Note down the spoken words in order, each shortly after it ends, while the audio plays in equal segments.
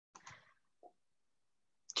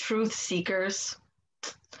truth seekers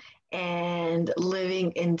and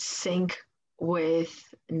living in sync with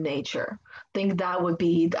nature. I think that would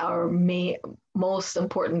be our most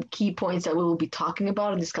important key points that we will be talking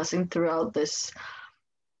about and discussing throughout this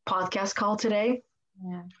podcast call today.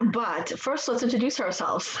 Yeah. But first, let's introduce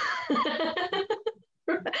ourselves.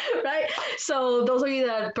 Right? So, those of you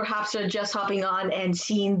that perhaps are just hopping on and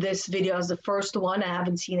seeing this video as the first one, I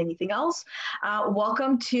haven't seen anything else.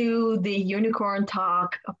 Welcome to the Unicorn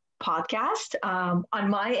Talk podcast. On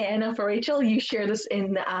my end, for Rachel, you share this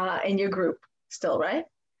in your group still, right?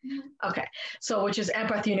 Mm-hmm. Okay. So, which is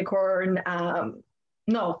Empath Unicorn.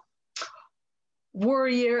 No,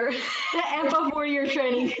 Warrior, Empath Warrior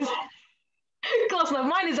Training. Close enough.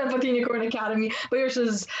 Mine is Empath Unicorn Academy, but yours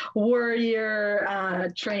is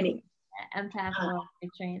Warrior Training. Empath Warrior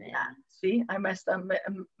Training. Yeah, see, I messed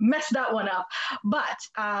that one up. But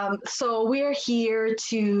so we're here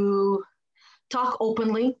to talk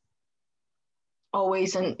openly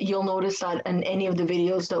always, and you'll notice that in any of the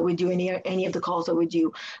videos that we do, any of the calls that we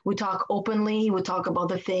do, we talk openly. We talk about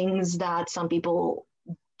the things that some people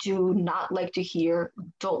do not like to hear,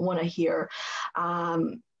 don't want to hear.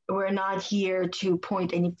 We're not here to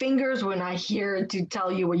point any fingers. We're not here to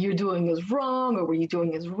tell you what you're doing is wrong or what you're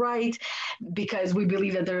doing is right, because we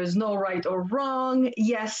believe that there is no right or wrong.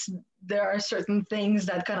 Yes, there are certain things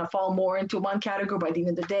that kind of fall more into one category. By the end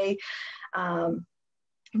of the day,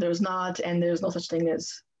 there's not, and there's no such thing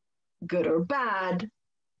as good or bad.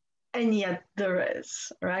 And yet there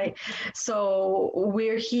is, right? So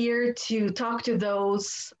we're here to talk to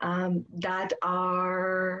those that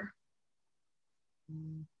are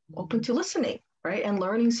open to listening, right? And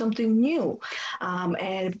learning something new.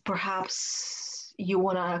 And perhaps you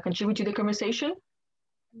want to contribute to the conversation?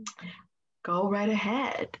 Go right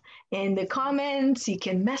ahead. In the comments, you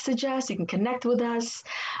can message us, you can connect with us.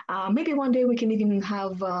 Maybe one day we can even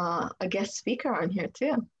have a guest speaker on here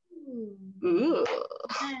too. Ooh.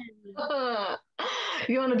 If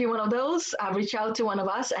you want to be one of those, reach out to one of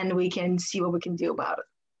us and we can see what we can do about it.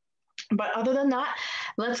 But other than that,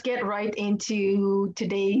 let's get right into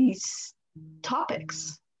today's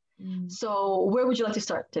topics. So where would you like to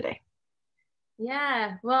start today?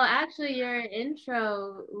 Yeah, well, actually, your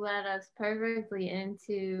intro led us perfectly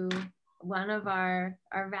into one of our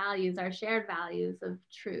values, our shared values of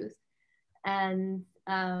truth. And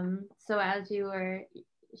so as you were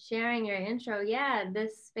sharing your intro, yeah,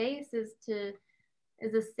 this space is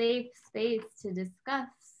a safe space to discuss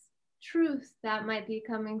truth that might be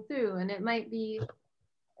coming through, and it might be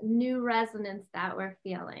new resonance that we're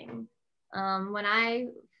feeling. When I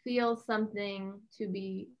feel something to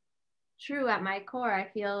be true at my core, I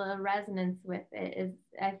feel a resonance with it.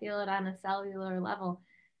 I feel it on a cellular level,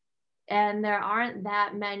 and there aren't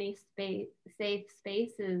that many safe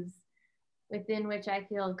spaces within which I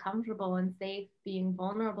feel comfortable and safe being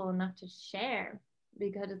vulnerable enough to share,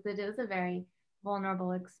 because it is a very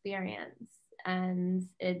vulnerable experience. And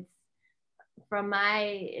it's, from my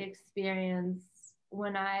experience,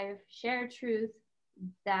 when I've shared truth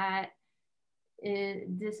that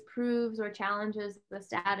it disproves or challenges the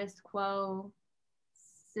status quo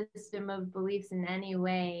system of beliefs in any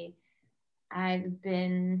way, I've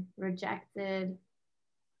been rejected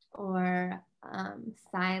or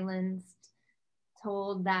silenced,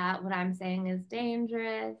 told that what I'm saying is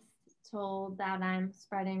dangerous, told that I'm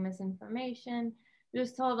spreading misinformation,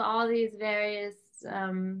 just told all these various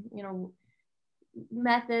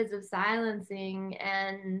methods of silencing.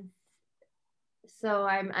 And so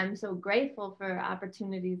I'm so grateful for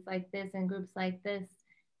opportunities like this and groups like this,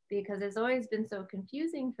 because it's always been so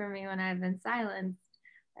confusing for me when I've been silenced.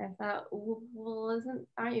 I thought, well,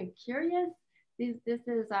 aren't you curious? This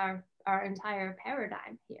is our entire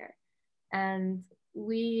paradigm here. And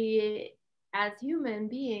we, as human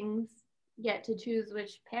beings, get to choose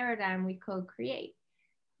which paradigm we co-create.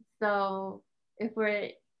 So if we're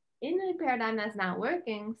in a paradigm that's not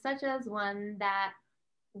working, such as one that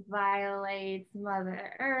violates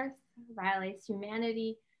Mother Earth, violates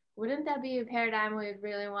humanity, wouldn't that be a paradigm we'd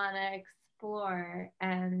really want to explore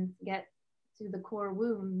and get to the core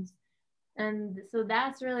wounds? And so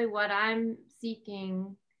that's really what I'm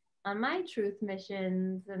seeking on my truth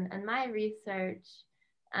missions and my research.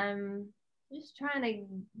 I'm just trying to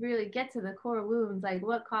really get to the core wounds, like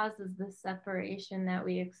what causes the separation that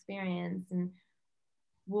we experience, and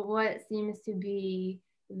what seems to be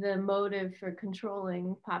the motive for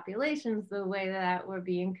controlling populations the way that we're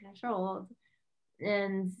being controlled.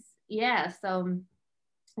 And yeah, so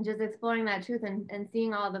just exploring that truth and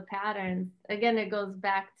seeing all the patterns. Again, it goes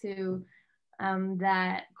back to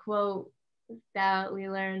that quote that we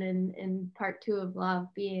learn in part 2 of Love,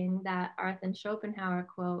 being that Arthur Schopenhauer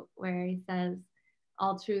quote where he says,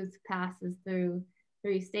 all truth passes through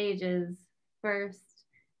 3 stages. First,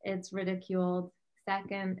 it's ridiculed.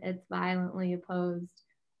 Second, it's violently opposed.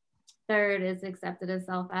 Third, it's accepted as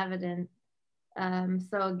self-evident.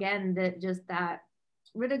 So again, that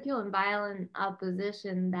ridicule and violent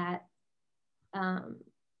opposition that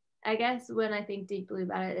I guess when I think deeply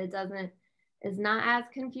about it, it's not as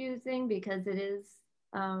confusing because it is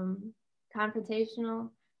confrontational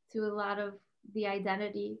to a lot of the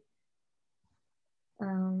identity.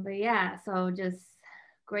 But yeah, so just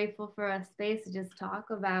grateful for a space to just talk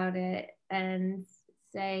about it and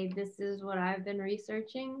say, this is what I've been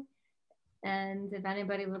researching. And if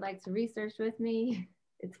anybody would like to research with me,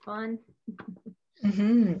 it's fun.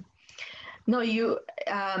 Mm-hmm. No, you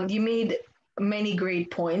made many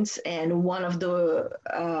great points, and one of the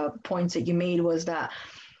points that you made was that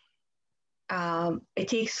it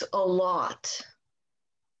takes a lot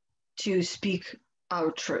to speak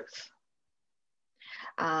our truth,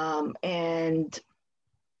 and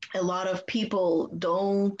a lot of people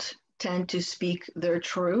don't tend to speak their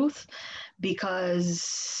truth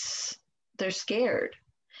because they're scared.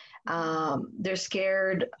 They're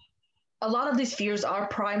scared. A lot of these fears are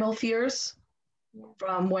primal fears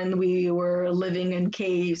from when we were living in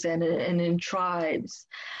caves and in tribes.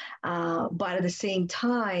 But at the same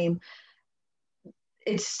time,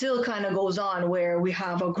 it still kind of goes on where we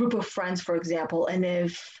have a group of friends, for example, and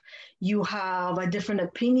if you have a different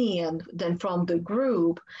opinion than from the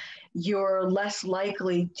group, you're less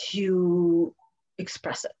likely to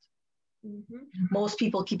express it. Mm-hmm. Most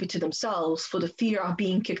people keep it to themselves for the fear of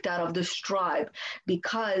being kicked out of this tribe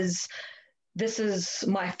because this is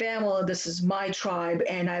my family, this is my tribe,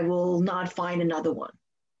 and I will not find another one,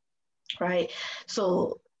 right?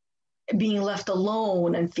 So being left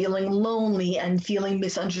alone and feeling lonely and feeling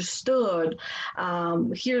misunderstood.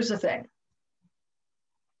 Here's the thing.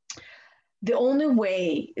 The only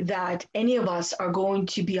way that any of us are going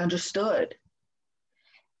to be understood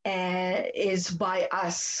is by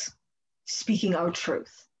us speaking our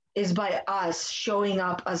truth, is by us showing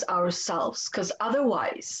up as ourselves, because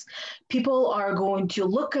otherwise people are going to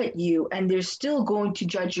look at you and they're still going to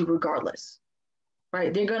judge you regardless,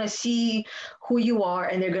 right? They're going to see who you are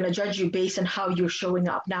and they're going to judge you based on how you're showing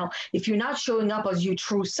up. Now, if you're not showing up as your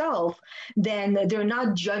true self, then they're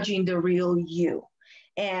not judging the real you.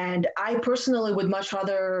 And I personally would much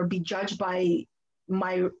rather be judged by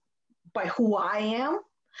who I am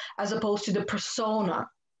as opposed to the persona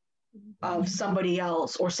of somebody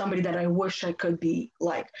else or somebody that I wish I could be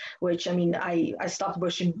like, which I mean, I stopped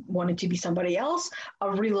wishing wanted to be somebody else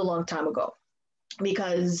a really long time ago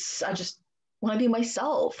because I just want to be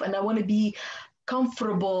myself and I want to be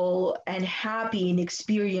comfortable and happy and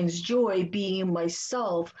experience joy being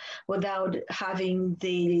myself without having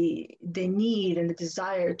the need and the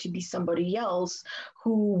desire to be somebody else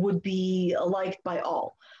who would be liked by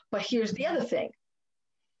all. But here's the other thing.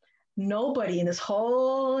 Nobody in this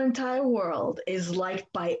whole entire world is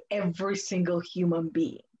liked by every single human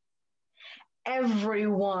being.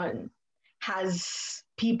 Everyone has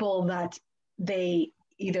people that they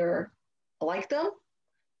either like them,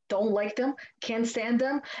 don't like them, can't stand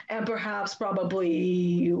them, and perhaps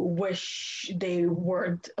probably wish they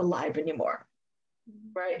weren't alive anymore.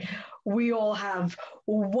 Right? We all have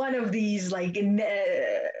one of these like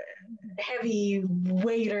heavy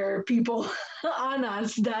waiter people on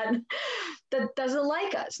us that doesn't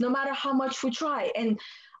like us, no matter how much we try. And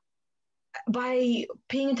by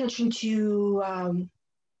paying attention to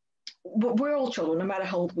we're all children, no matter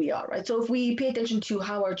how old we are, right? So if we pay attention to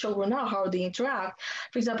how our children are, how they interact,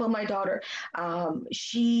 for example, my daughter,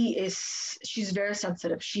 she's very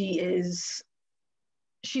sensitive. She's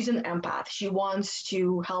an empath. She wants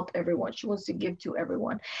to help everyone. She wants to give to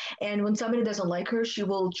everyone. And when somebody doesn't like her, she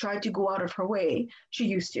will try to go out of her way. She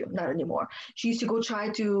used to, not anymore. She used to try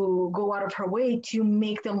to go out of her way to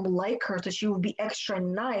make them like her. So she would be extra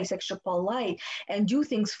nice, extra polite, and do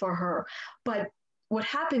things for her. But what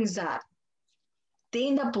happens is that they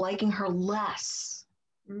end up liking her less.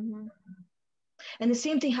 Mm-hmm. And the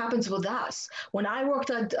same thing happens with us. When I worked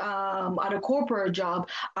at a corporate job,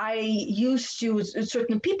 I used to,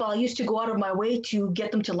 certain people, I used to go out of my way to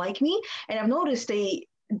get them to like me. And I've noticed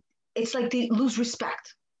it's like they lose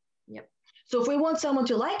respect. Yep. So if we want someone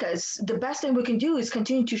to like us, the best thing we can do is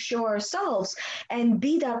continue to show ourselves and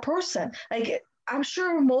be that person. Like, I'm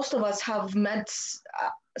sure most of us have met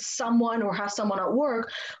someone or have someone at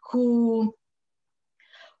work who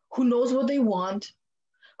knows what they want,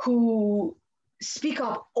 who speak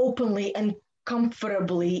up openly and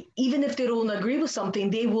comfortably, even if they don't agree with something,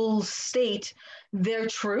 they will state their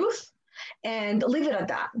truth and leave it at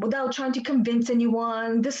that without trying to convince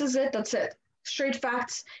anyone. This is it, that's it. Straight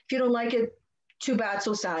facts. If you don't like it, too bad,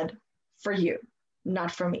 so sad for you,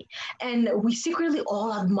 not for me. And we secretly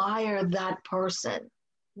all admire that person.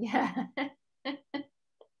 Yeah.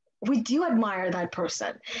 We do admire that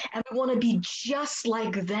person and we want to be just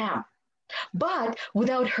like them, but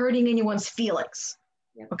without hurting anyone's feelings.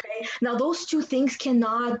 Yep. Okay. Now, those two things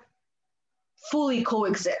cannot fully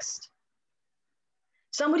coexist.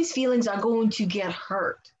 Somebody's feelings are going to get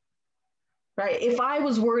hurt, right? If I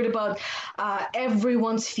was worried about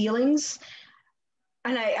everyone's feelings,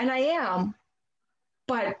 and I am,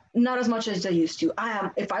 but not as much as I used to. I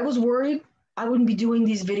am. If I was worried, I wouldn't be doing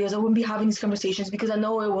these videos. I wouldn't be having these conversations because I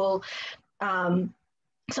know it will. Um,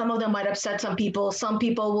 some of them might upset some people. Some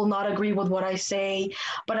people will not agree with what I say,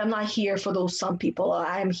 but I'm not here for those some people.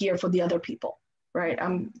 I'm here for the other people, right?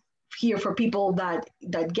 I'm here for people that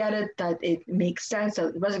get it, that it makes sense,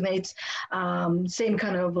 that it resonates, same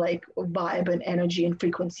kind of like vibe and energy and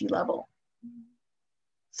frequency level.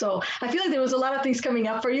 So I feel like there was a lot of things coming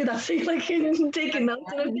up for you. That's like taking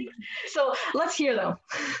notes and everything. So let's hear them.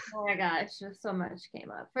 Oh my gosh, just so much came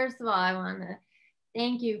up. First of all, I want to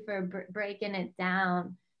thank you for breaking it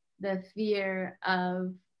down. The fear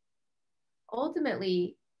of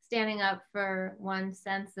ultimately standing up for one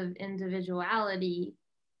sense of individuality,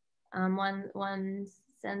 one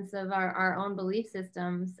sense of our own belief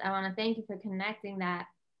systems. I want to thank you for connecting that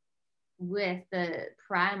with the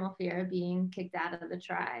primal fear of being kicked out of the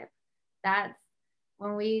tribe. That's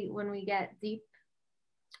when we get deep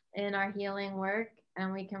in our healing work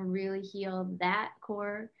and we can really heal that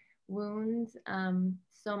core wound,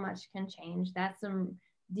 so much can change. That's some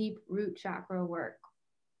deep root chakra work.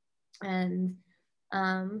 And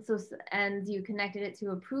and you connected it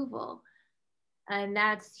to approval, and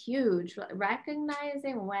that's huge.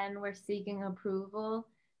 Recognizing when we're seeking approval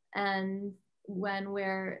and when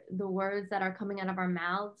we're the words that are coming out of our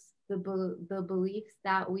mouths, the beliefs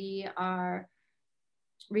that we are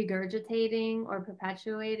regurgitating or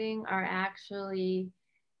perpetuating are actually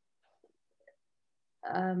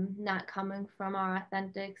not coming from our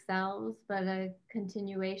authentic selves, but a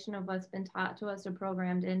continuation of what's been taught to us or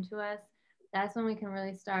programmed into us. That's when we can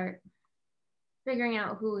really start figuring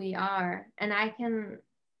out who we are. And I can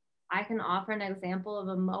offer an example of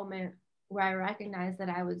a moment where I recognized that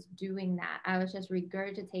I was doing that. I was just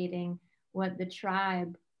regurgitating what the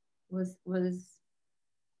tribe was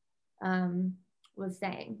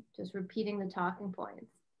saying, just repeating the talking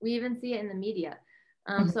points. We even see it in the media.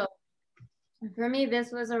 So for me,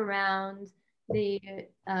 this was around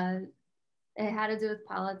it had to do with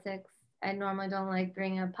politics. I normally don't like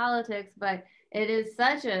bringing up politics, but it is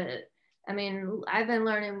such I mean, I've been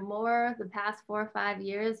learning more the past 4 or 5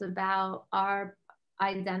 years about our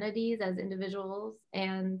identities as individuals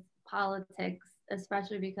and politics,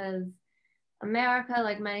 especially because America,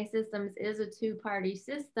 like many systems, is a two-party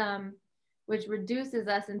system, which reduces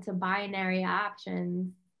us into binary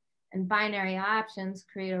options. And binary options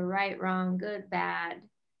create a right, wrong, good, bad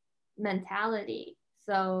mentality.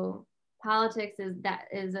 So politics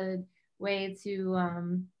is a way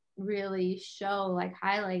to really show, like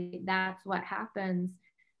highlight, that's what happens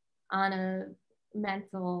on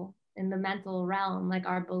in the mental realm. Like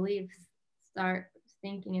our beliefs start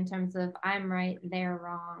thinking in terms of I'm right, they're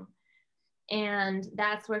wrong. And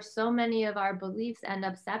that's where so many of our beliefs end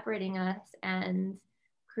up separating us and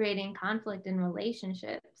creating conflict in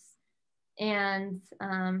relationships. And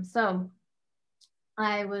so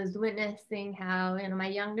I was witnessing how, my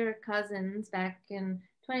younger cousins back in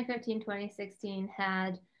 2015, 2016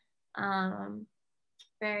 had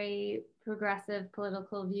very progressive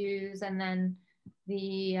political views. And then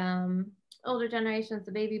the older generations,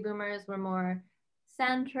 the baby boomers, were more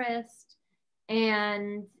centrist.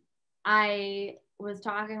 And I was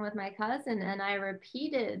talking with my cousin and I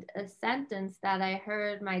repeated a sentence that I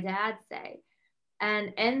heard my dad say.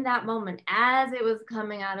 And in that moment, as it was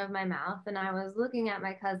coming out of my mouth and I was looking at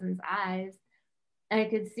my cousin's eyes, I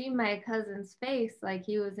could see my cousin's face like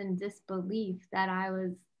he was in disbelief that I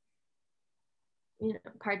was,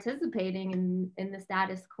 participating in the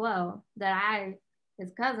status quo, that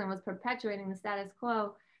his cousin, was perpetuating the status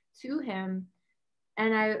quo to him.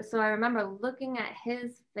 And so I remember looking at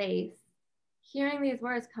his face, hearing these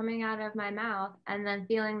words coming out of my mouth, and then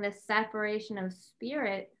feeling this separation of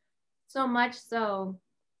spirit, so much so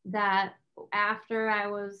that after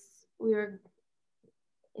we had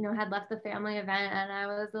left the family event and I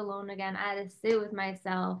was alone again, I had to sit with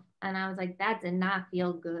myself and I was like, that did not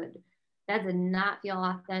feel good. That did not feel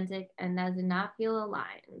authentic and that did not feel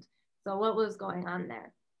aligned. So what was going on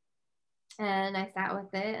there? And I sat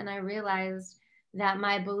with it and I realized that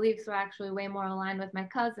my beliefs were actually way more aligned with my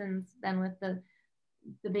cousins than with the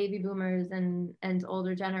baby boomers and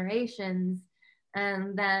older generations.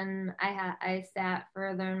 And then I sat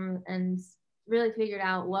further and really figured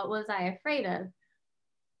out, what was I afraid of?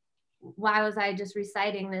 Why was I just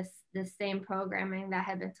reciting this same programming that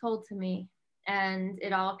had been told to me? And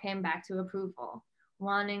it all came back to approval,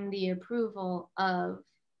 wanting the approval of,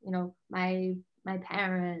 my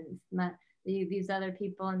parents, these other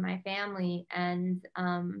people in my family. And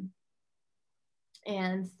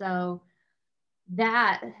so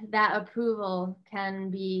that approval can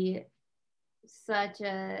be such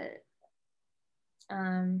a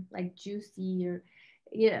like juicy, or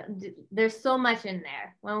there's so much in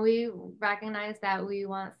there. When we recognize that we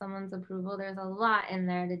want someone's approval, there's a lot in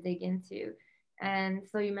there to dig into. And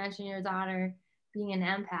so you mentioned your daughter being an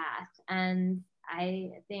empath, and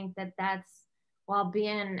I think that that's, while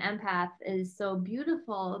being an empath is so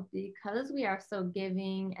beautiful because we are so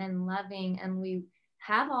giving and loving, and we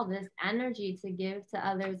have all this energy to give to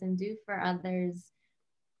others and do for others,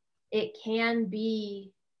 it can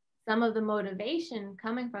be, some of the motivation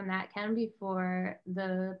coming from that can be for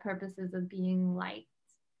the purposes of being liked.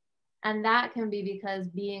 And that can be because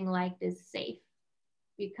being liked is safe.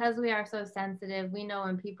 Because we are so sensitive, we know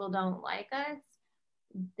when people don't like us,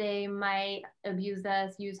 they might abuse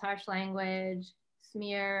us, use harsh language,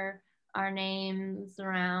 smear our names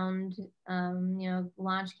around,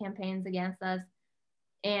 launch campaigns against us.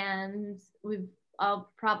 And we've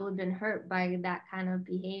all probably been hurt by that kind of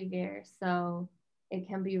behavior. So it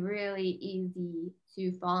can be really easy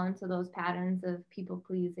to fall into those patterns of people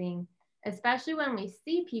pleasing, especially when we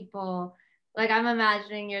see people. Like, I'm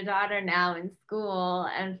imagining your daughter now in school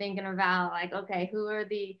and thinking about, like, okay, who are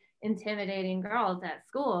the intimidating girls at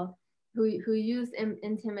school who use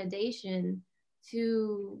intimidation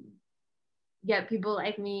to get people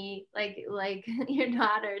like me, like your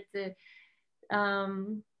daughter, to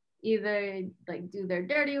either like do their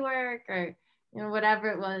dirty work, or whatever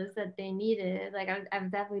it was that they needed. Like,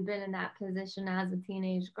 I've definitely been in that position as a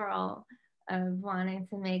teenage girl, of wanting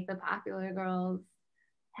to make the popular girls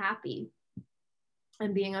happy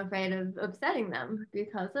and being afraid of upsetting them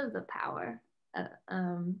because of the power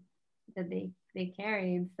that they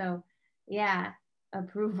carried. So yeah,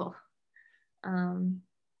 approval.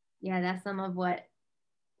 Yeah, that's some of what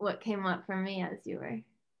came up for me as you were.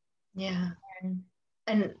 Yeah.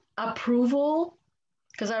 And approval,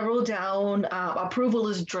 because I wrote down approval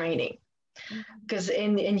is draining. Because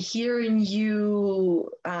in hearing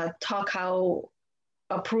you talk how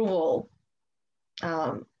approval,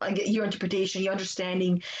 your interpretation, your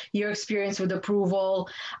understanding, your experience with approval,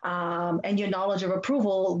 and your knowledge of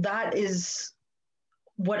approval, that is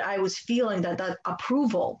what I was feeling, that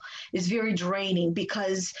approval is very draining,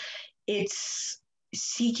 because it's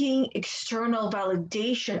seeking external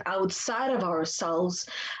validation outside of ourselves,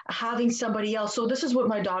 having somebody else. So this is what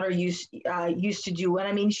my daughter used to do, and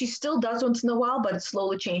I mean, she still does once in a while, but it's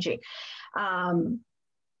slowly changing. And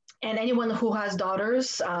anyone who has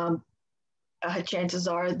daughters, chances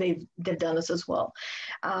are they've done this as well.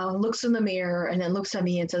 Looks in the mirror and then looks at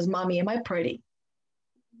me and says, "Mommy, am I pretty?"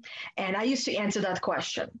 And I used to answer that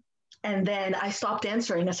question. And then I stopped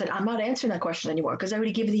answering. I said, "I'm not answering that question anymore because I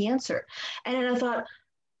already gave you the answer." And then I thought,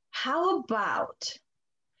 how about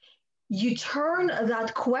you turn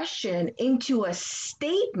that question into a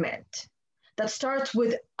statement that starts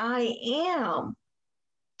with "I am,"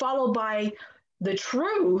 followed by the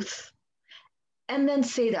truth, and then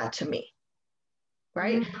say that to me,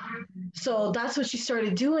 right? Mm-hmm. So that's what she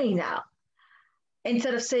started doing now.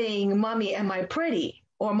 Instead of saying, "Mommy, am I pretty?"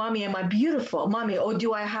 or "Mommy, am I beautiful?" "Mommy, oh,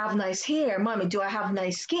 do I have nice hair?" "Mommy, do I have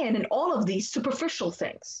nice skin?" And all of these superficial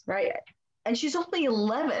things, right? And she's only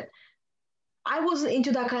 11. I wasn't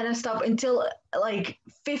into that kind of stuff until like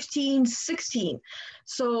 15, 16.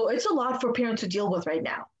 So it's a lot for parents to deal with right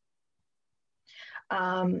now.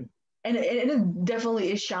 And it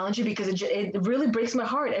definitely is challenging, because it really breaks my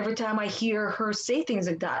heart every time I hear her say things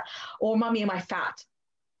like that. Or, "Mommy, am I fat?"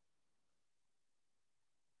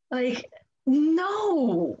 Like,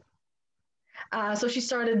 no. So she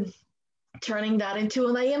started turning that into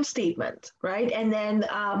an "I am" statement, right? And then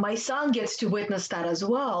my son gets to witness that as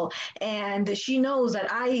well. And she knows that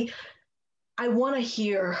I want to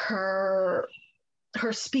hear her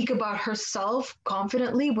speak about herself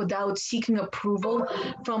confidently without seeking approval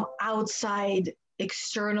from outside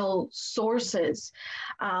external sources.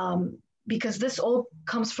 Because this all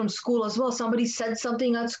comes from school as well. Somebody said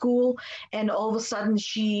something at school, and all of a sudden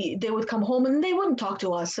they would come home and they wouldn't talk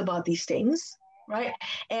to us about these things. right?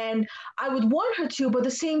 And I would want her to, but at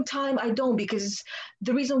the same time, I don't, because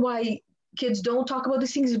the reason why kids don't talk about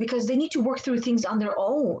these things is because they need to work through things on their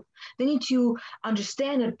own. They need to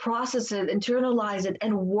understand it, process it, internalize it,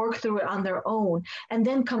 and work through it on their own, and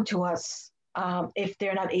then come to us if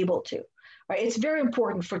they're not able to. Right? It's very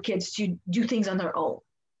important for kids to do things on their own.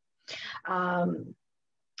 Um,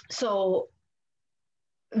 so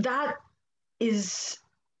that is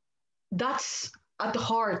that's at the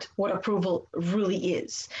heart what approval really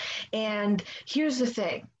is. And here's the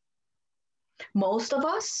thing, most of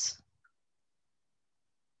us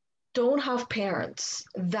don't have parents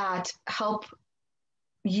that help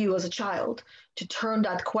you as a child to turn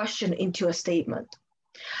that question into a statement.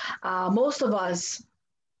 Most of us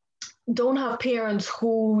don't have parents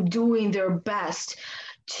who doing their best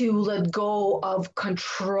to let go of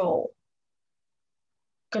control.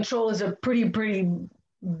 Control is a pretty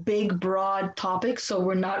big broad topic, so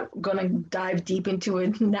we're not going to dive deep into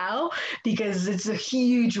it now because it's a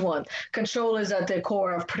huge one. Control is at the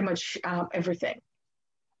core of pretty much everything,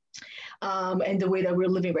 and the way that we're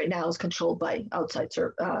living right now is controlled by outside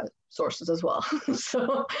sources as well.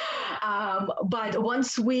 So but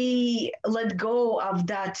once we let go of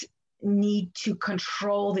that need to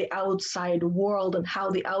control the outside world and how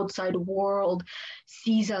the outside world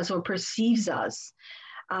sees us or perceives us,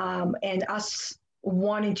 and us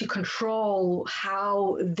wanting to control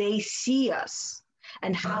how they see us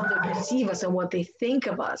and how they perceive us and what they think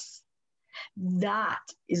of us, that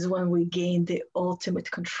is when we gain the ultimate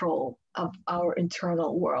control of our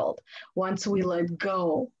internal world. Once we let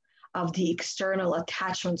go of the external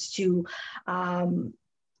attachments to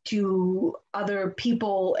other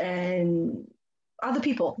people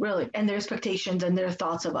really, and their expectations and their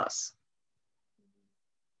thoughts of us.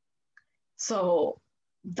 So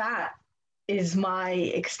that is my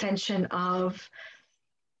extension of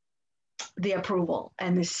the approval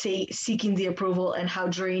and the seeking the approval, and how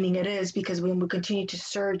draining it is, because when we continue to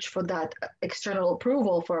search for that external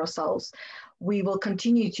approval for ourselves, we will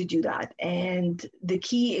continue to do that. And the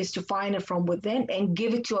key is to find it from within and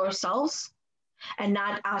give it to ourselves, and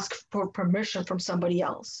not ask for permission from somebody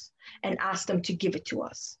else and ask them to give it to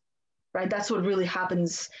us. Right? That's what really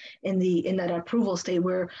happens in that approval state,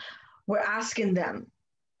 where we're asking them,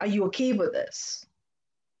 are you okay with this?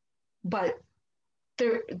 But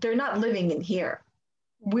they're not living in here.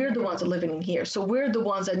 We're the ones that are living in here. So we're the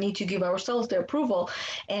ones that need to give ourselves the approval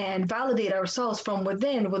and validate ourselves from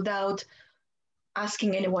within without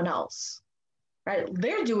asking anyone else. Right?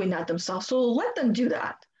 They're doing that themselves. So let them do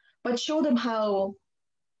that, but show them how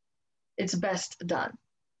it's best done.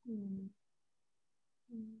 Mm-hmm.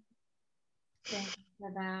 Thank you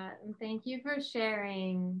for that. And thank you for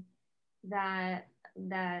sharing that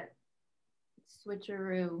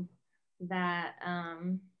switcheroo that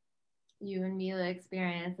you and Mila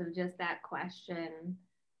experienced of just that question.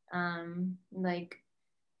 Like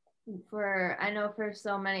I know for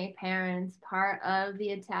so many parents, part of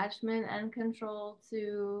the attachment and control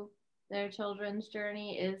to their children's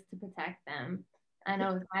journey is to protect them. I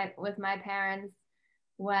know with my parents,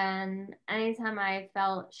 when anytime I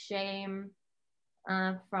felt shame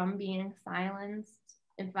from being silenced,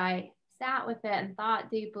 if I sat with it and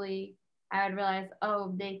thought deeply, I would realize,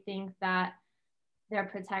 oh, they think that they're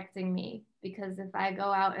protecting me, because if I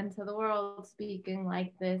go out into the world speaking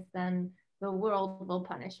like this, then the world will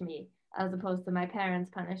punish me, as opposed to my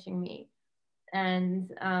parents punishing me. And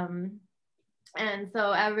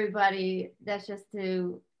so everybody, that's just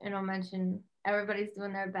to mention, everybody's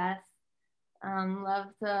doing their best. Love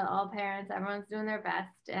to all parents. Everyone's doing their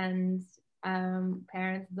best, and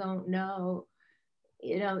parents don't know,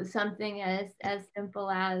 something as simple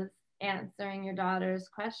as answering your daughter's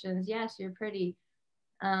questions. Yes, you're pretty.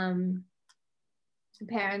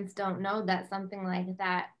 Parents don't know that something like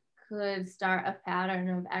that could start a pattern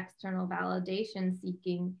of external validation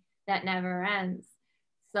seeking that never ends.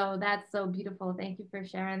 So that's so beautiful. Thank you for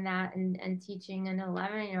sharing that, and teaching an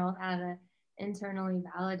 11-year-old how to internally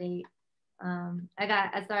validate.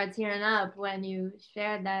 I started tearing up when you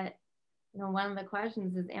shared that, one of the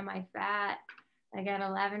questions is, am I fat? Like at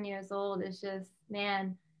 11 years old, it's just,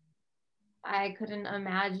 man, I couldn't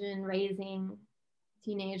imagine raising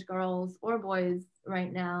teenage girls or boys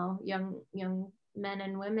right now, young men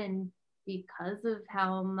and women, because of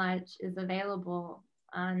how much is available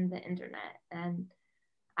on the internet. And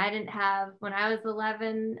I didn't have, when I was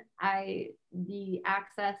 11, the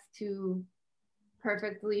access to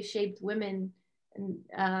perfectly shaped women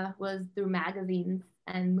was through magazines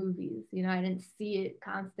and movies. I didn't see it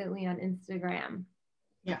constantly on Instagram.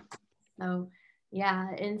 Yeah. So yeah,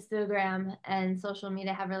 Instagram and social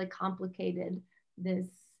media have really complicated this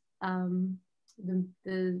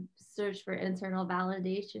the search for internal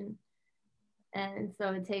validation. And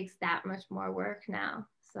so it takes that much more work now.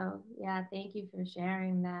 So yeah, thank you for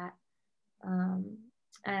sharing that.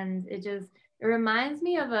 And it reminds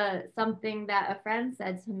me of something that a friend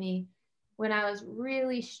said to me when I was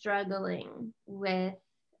really struggling with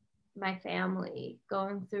my family,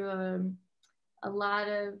 going through a lot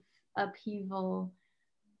of upheaval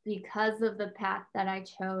because of the path that I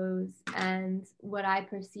chose and what I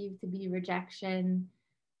perceived to be rejection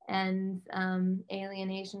and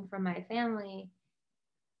alienation from my family.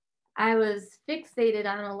 I was fixated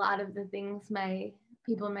on a lot of the things my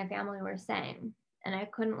people in my family were saying, and I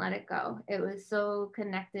couldn't let it go. It was so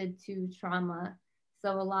connected to trauma.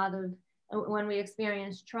 So a lot of when we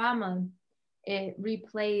experience trauma, it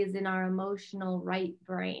replays in our emotional right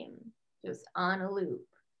brain, just on a loop.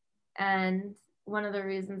 And one of the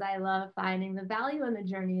reasons I love finding the value in the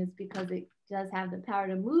journey is because it does have the power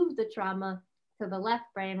to move the trauma to the left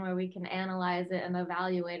brain, where we can analyze it and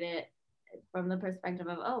evaluate it from the perspective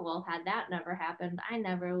of, oh, well, had that never happened, I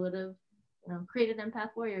never would have, created empath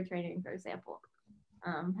warrior training, for example.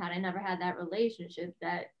 Had I never had that relationship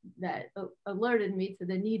that alerted me to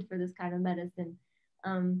the need for this kind of medicine.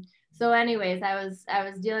 So anyways, I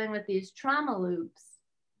was dealing with these trauma loops,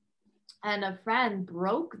 and a friend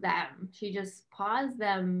broke them. She just paused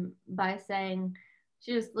them by saying,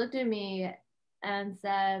 she just looked at me and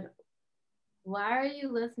said, why are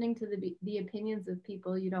you listening to the opinions of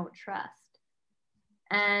people you don't trust?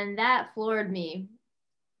 And that floored me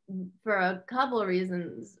for a couple of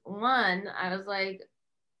reasons. One, I was like,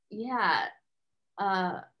 yeah,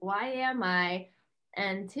 why am I?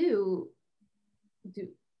 And two, do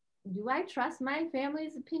I trust my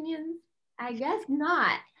family's opinions? I guess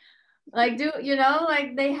not. Like,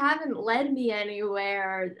 they haven't led me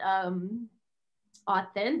anywhere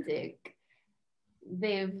authentic.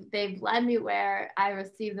 They've led me where I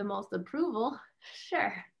receive the most approval,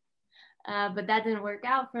 sure, but that didn't work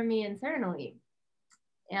out for me internally.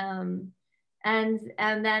 And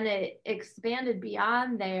then it expanded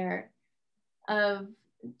beyond there of,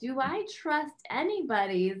 do I trust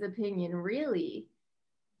anybody's opinion really?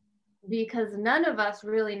 Because none of us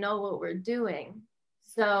really know what we're doing.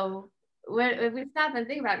 So if we stop and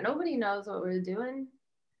think about it, nobody knows what we're doing.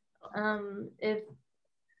 If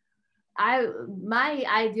my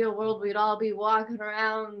ideal world, we'd all be walking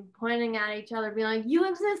around pointing at each other, being like, you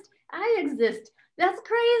exist, I exist, that's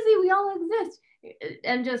crazy, we all exist,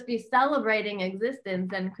 and just be celebrating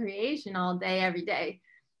existence and creation all day, every day.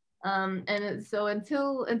 And so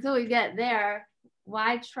until we get there,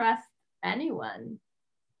 why trust anyone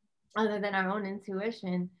other than our own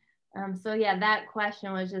intuition? So yeah, that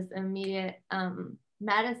question was just immediate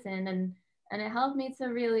medicine, and it helped me to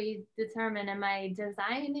really determine, am I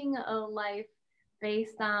designing a life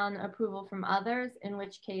based on approval from others, in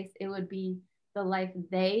which case it would be the life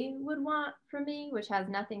they would want for me, which has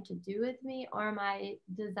nothing to do with me, or am I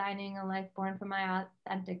designing a life born from my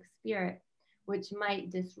authentic spirit, which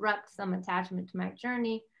might disrupt some attachment to my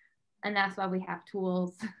journey? And that's why we have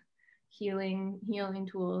tools, healing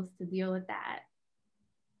tools to deal with that.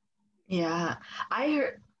 Yeah,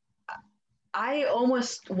 I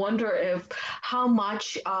almost wonder if how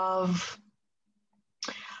much of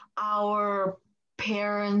our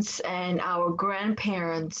parents and our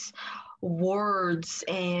grandparents' words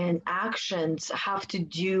and actions have to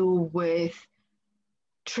do with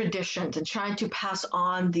traditions and trying to pass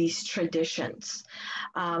on these traditions,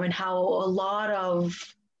 and how a lot of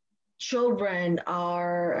children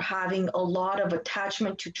are having a lot of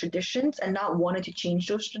attachment to traditions and not wanting to change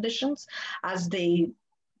those traditions as they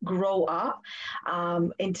grow up,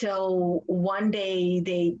 until one day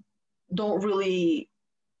they don't really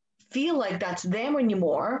feel like that's them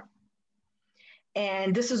anymore.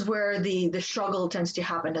 And this is where the struggle tends to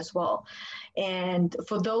happen as well. And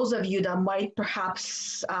for those of you that might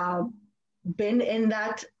perhaps been in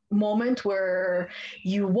that moment where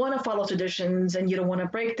you want to follow traditions and you don't want to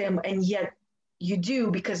break them, and yet you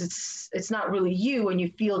do because it's not really you, and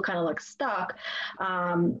you feel kind of like stuck,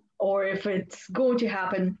 or if it's going to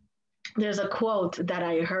happen, there's a quote that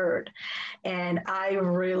I heard, and I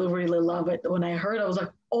really, really love it. When I heard it, I was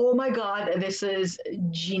like, oh my God, this is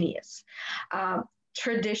genius.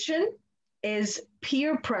 Tradition is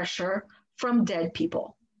peer pressure from dead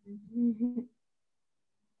people. Mm-hmm.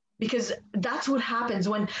 Because that's what happens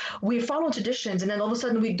when we follow traditions and then all of a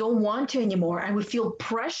sudden we don't want to anymore, and we feel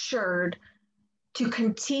pressured to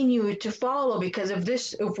continue to follow, because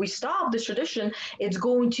if we stop this tradition, it's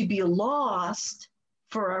going to be lost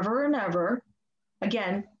forever and ever.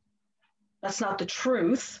 Again, that's not the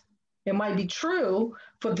truth. It might be true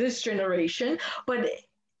for this generation, but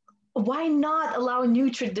why not allow new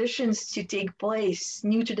traditions to take place,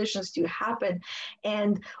 new traditions to happen?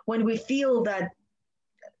 And when we feel that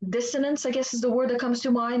dissonance, I guess is the word that comes to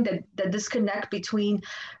mind, that disconnect between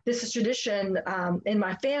this is tradition in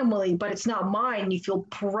my family, but it's not mine, you feel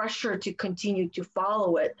pressure to continue to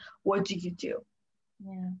follow it. What do you do?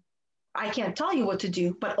 Yeah. I can't tell you what to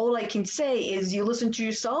do, but all I can say is you listen to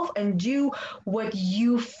yourself and do what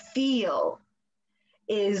you feel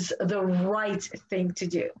is the right thing to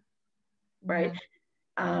do, right?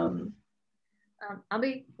 Yeah. Um, I'll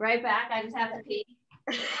be right back. I just have to pee.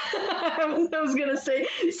 I was gonna say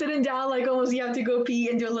sitting down like almost you have to go pee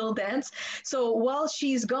and do a little dance. So while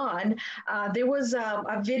she's gone, there was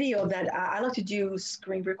a video that I like to do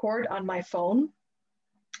screen record on my phone,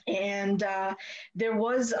 and there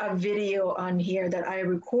was a video on here that I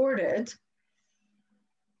recorded.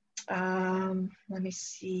 Let me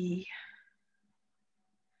see.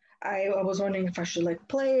 I was wondering if I should like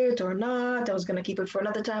play it or not. I was going to keep it for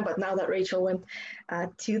another time, but now that Rachel went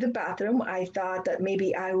to the bathroom, I thought that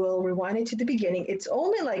maybe I will rewind it to the beginning. It's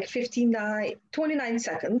only like 29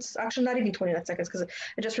 seconds, actually not even 29 seconds because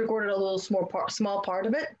I just recorded a little small part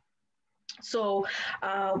of it. So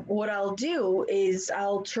what I'll do is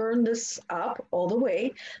I'll turn this up all the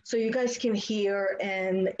way so you guys can hear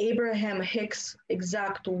in Abraham Hicks'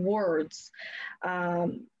 exact words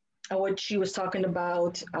what she was talking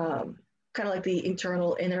about, kind of like the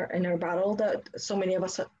internal inner battle that so many of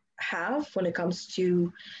us have when it comes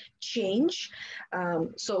to change.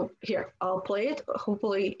 So here, I'll play it.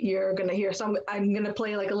 Hopefully you're gonna hear some. I'm gonna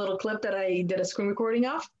play like a little clip that I did a screen recording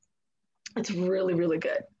of. It's really, really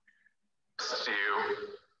good. To you,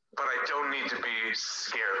 but I don't need to be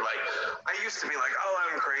scared. Like, I used to be like, oh,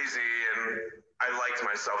 I'm crazy, and I liked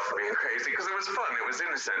myself for being crazy because it was fun, it was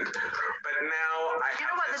innocent. But now You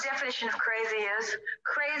know what the definition of crazy is?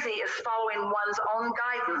 Crazy is following one's own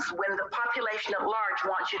guidance when the population at large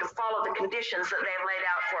wants you to follow the conditions that they've laid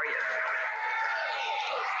out for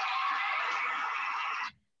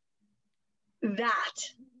That.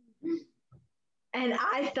 you. And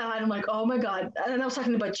I thought, I'm like, oh my God. And I was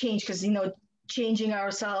talking about change because, changing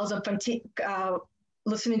ourselves and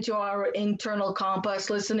listening to our internal compass,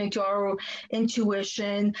 listening to our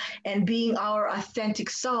intuition, and being our authentic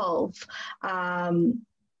self.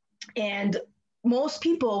 And most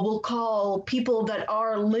people will call people that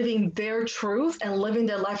are living their truth and living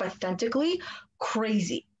their life authentically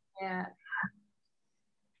crazy. Yeah.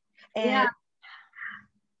 And yeah.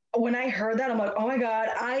 When I heard that, I'm like, oh my God,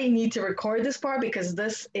 I need to record this part because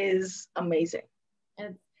this is amazing.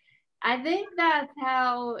 I think that's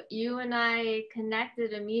how you and I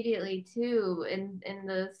connected immediately too, in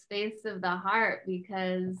the space of the heart,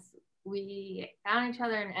 because we found each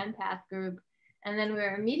other in an empath group, and then we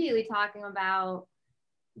were immediately talking about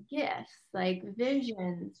gifts, like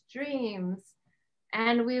visions, dreams,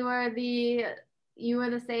 and you were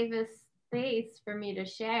the safest space for me to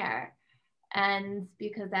share. And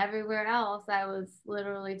because everywhere else I was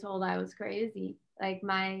literally told I was crazy. Like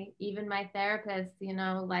even my therapist,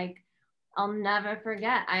 like, I'll never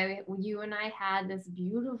forget, you and I had this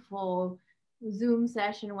beautiful Zoom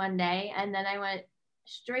session one day, and then I went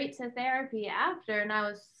straight to therapy after, and I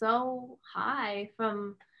was so high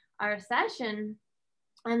from our session.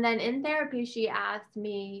 And then in therapy, she asked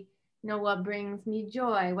me, what brings me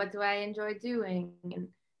joy? What do I enjoy doing? And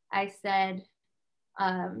I said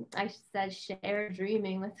share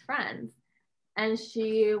dreaming with friends. And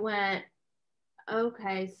she went,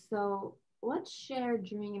 okay, so what's shared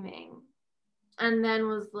dreaming? And then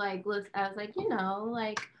was like, I was like,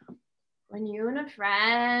 like when you and a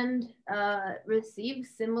friend receive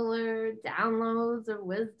similar downloads or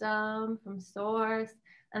wisdom from source.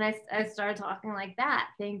 And I started talking like that,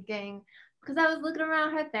 thinking, because I was looking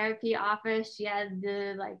around her therapy office, she had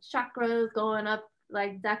the like chakras going up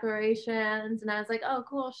like decorations, and I was like, oh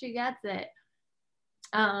cool, she gets it.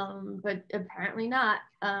 But apparently not.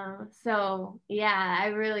 So yeah, I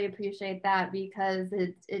really appreciate that, because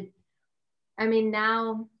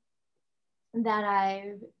now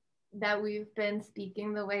that we've been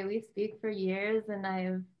speaking the way we speak for years, and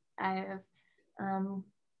I've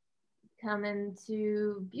come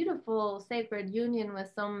into beautiful sacred union with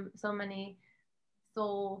so many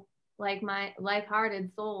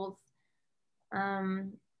like-hearted souls.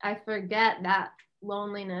 I forget that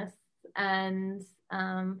loneliness and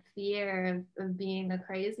fear of being a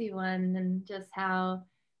crazy one, and just how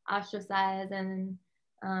ostracized and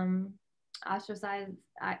ostracizing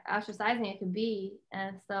it could be.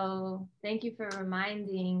 And so thank you for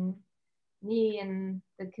reminding me and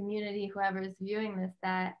the community, whoever's viewing this,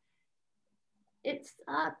 that it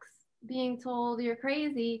sucks being told you're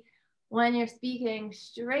crazy, when you're speaking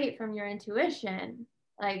straight from your intuition,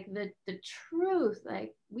 like the truth,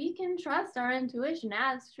 like we can trust our intuition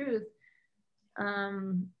as truth.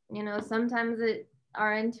 You know, sometimes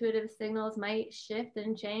our intuitive signals might shift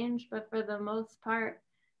and change, but for the most part,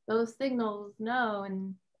 those signals know,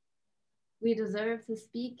 and we deserve to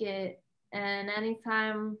speak it. And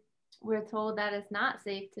anytime we're told that it's not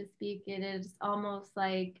safe to speak it, it's almost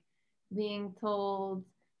like being told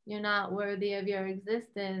you're not worthy of your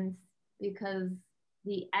existence, because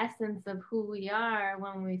the essence of who we are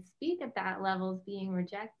when we speak at that level is being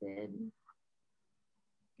rejected.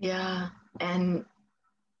 Yeah. And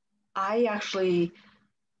I actually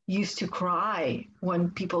used to cry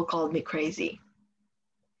when people called me crazy.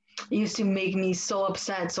 It used to make me so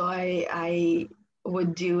upset. So I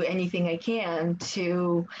would do anything I can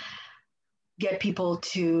to get people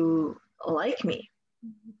to like me,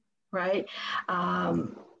 right?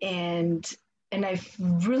 And I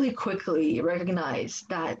really quickly recognized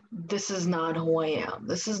that this is not who I am.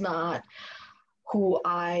 This is not who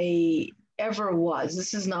I ever was.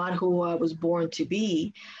 This is not who I was born to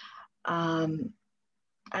be. I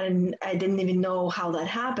didn't even know how that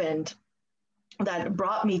happened, that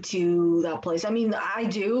brought me to that place. I mean, I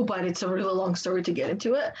do, but it's a really long story to get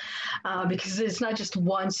into it, because it's not just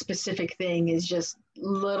one specific thing. It's just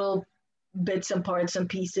little bits and parts and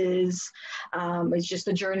pieces. It's just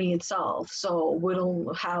the journey itself. So we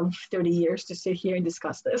don't have 30 years to sit here and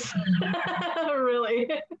discuss this. Really.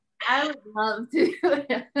 I would love to.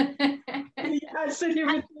 Yeah, sit here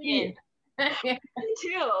with me. Me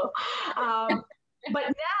too. But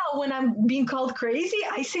now when I'm being called crazy,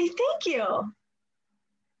 I say thank you.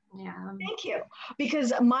 Yeah. Thank you.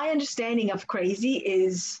 Because my understanding of crazy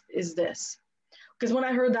is this. Because when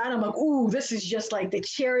I heard that, I'm like, ooh, this is just like the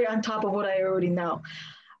cherry on top of what I already know.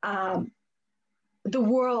 The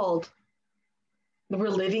world that we're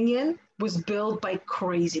living in was built by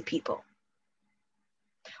crazy people.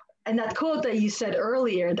 And that quote that you said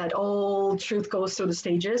earlier, that all truth goes through the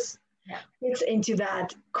stages, fits into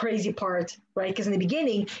that crazy part, right? Because in the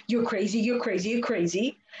beginning, you're crazy, you're crazy, you're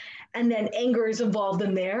crazy. And then anger is involved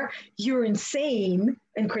in there. You're insane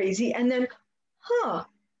and crazy. And then,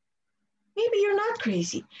 maybe you're not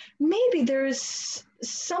crazy. Maybe there's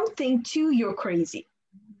something to your crazy.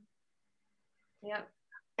 Yep.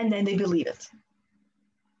 And then they believe it.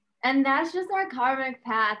 And that's just our karmic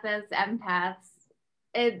path as empaths.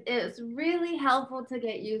 It's really helpful to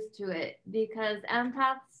get used to it, because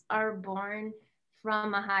empaths are born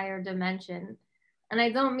from a higher dimension. And I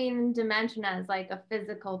don't mean dimension as like a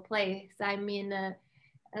physical place. I mean a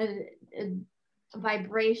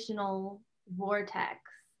vibrational vortex.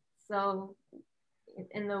 So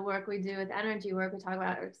in the work we do with energy work, we talk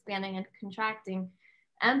about expanding and contracting.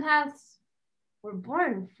 Empaths were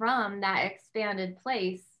born from that expanded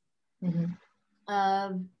place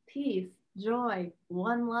of peace, joy,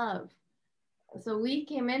 one love. So we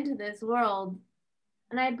came into this world,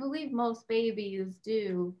 and I believe most babies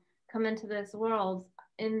do come into this world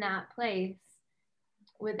in that place,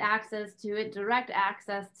 with access to it, direct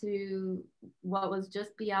access to what was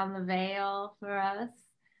just beyond the veil for us.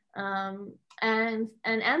 And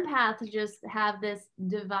empaths just have this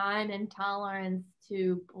divine intolerance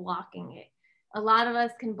to blocking it. A lot of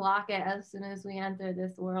us can block it as soon as we enter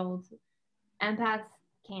this world. Empaths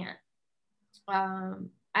can't.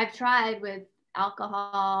 I've tried with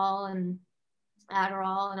alcohol and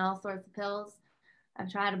Adderall and all sorts of pills. I've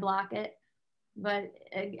tried to block it. But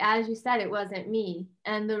as you said, it wasn't me.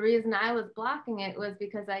 And the reason I was blocking it was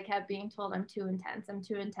because I kept being told I'm too intense. I'm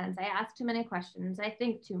too intense. I ask too many questions. I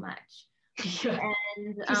think too much. Yeah.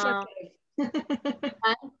 And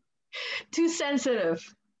too sensitive.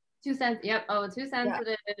 Too sensitive. Yep. Oh, too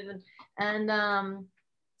sensitive. Yeah.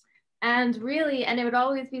 And really, and it would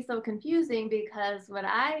always be so confusing, because what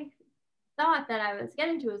I thought that I was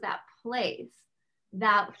getting to was that place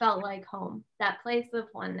that felt like home, that place of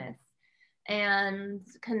oneness and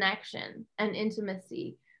connection and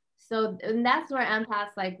intimacy. So, and that's where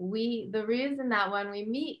empaths, like the reason that when we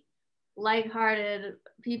meet like-hearted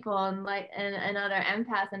people and other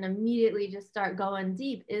empaths and immediately just start going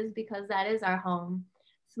deep, is because that is our home.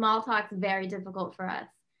 Small talk's very difficult for us.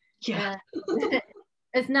 Yeah.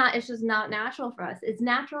 It's just not natural for us. It's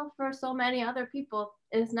natural for so many other people.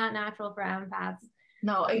 It's not natural for empaths.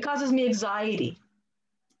 No, it causes me anxiety.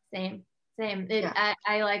 Same.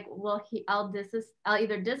 I'll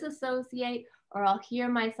either disassociate, or I'll hear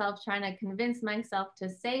myself trying to convince myself to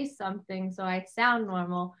say something so I sound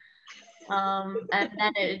normal. And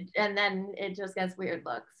then it just gets weird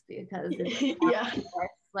looks, because it's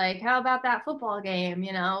like, how about that football game,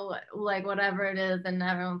 like whatever it is, and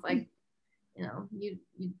everyone's like,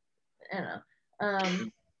 you know.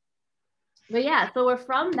 But yeah, so we're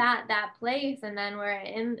from that place, and then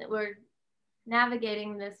we're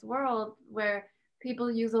navigating this world where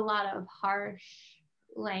people use a lot of harsh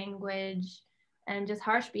language and just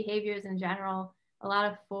harsh behaviors in general, a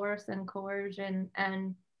lot of force and coercion.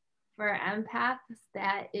 And for empaths,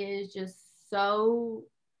 that is just so,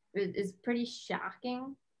 is pretty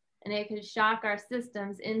shocking, and it could shock our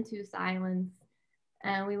systems into silence.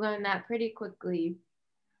 And we learned that pretty quickly.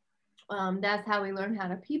 That's how we learn how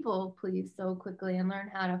to people please so quickly and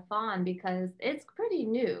learn how to fawn, because it's pretty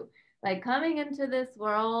new. Like coming into this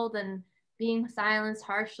world and being silenced,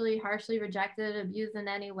 harshly rejected, abused in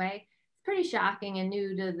any way, it's pretty shocking and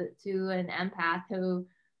new to an empath who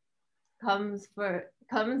comes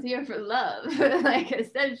here for love. Like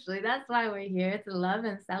essentially, that's why we're here, to love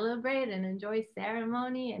and celebrate and enjoy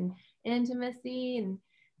ceremony and intimacy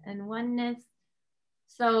and oneness.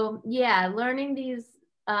 So yeah, learning these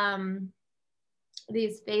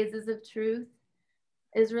phases of truth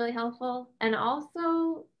is really helpful. And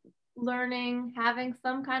also learning, having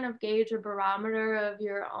some kind of gauge or barometer of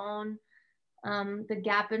your own, the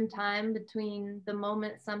gap in time between the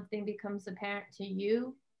moment something becomes apparent to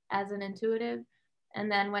you as an intuitive, and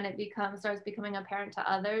then when it starts becoming apparent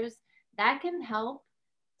to others, that can help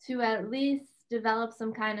to at least develop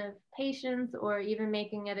some kind of patience, or even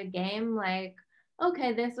making it a game. Like,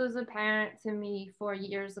 okay, this was apparent to me 4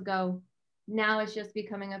 years ago. Now it's just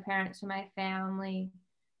becoming apparent to my family.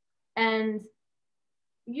 And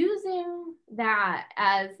using that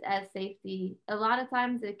as safety. A lot of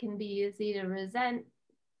times it can be easy to resent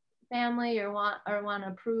family or want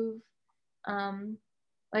to prove.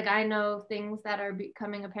 Like I know things that are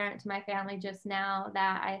becoming apparent to my family just now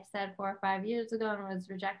that I said 4 or 5 years ago and was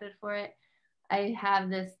rejected for it. I have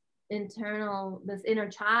this inner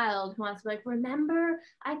child who wants to be like, remember,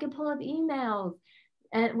 I could pull up emails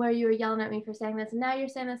and where you were yelling at me for saying this, and now you're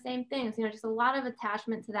saying the same things. You know, just a lot of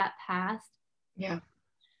attachment to that past. Yeah.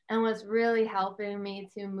 And what's really helping me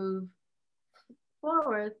to move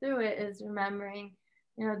forward through it is remembering,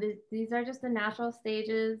 you know, these are just the natural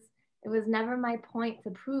stages. It was never my point to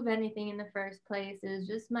prove anything in the first place. It was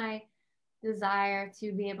just my desire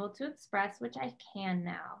to be able to express, which I can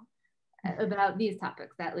now, about these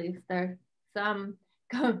topics. At least there's some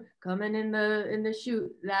coming in the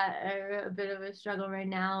chute that are a bit of a struggle right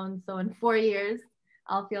now, and so in 4 years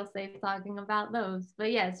I'll feel safe talking about those.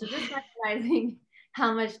 But yeah, so just recognizing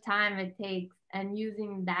how much time it takes and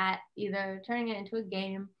using that, either turning it into a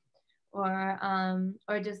game or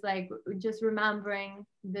just remembering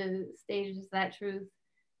the stages that truth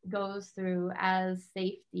goes through as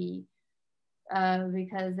safety,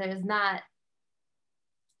 because there's not,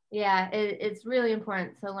 it's really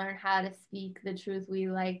important to learn how to speak the truth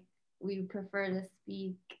we prefer to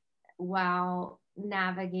speak, while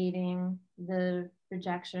navigating the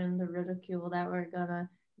rejection, the ridicule that we're gonna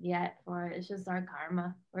get for it. It's just our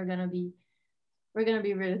karma. We're gonna be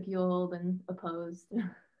ridiculed and opposed.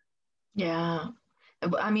 Yeah.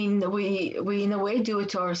 I mean, we in a way do it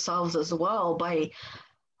to ourselves as well by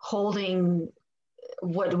holding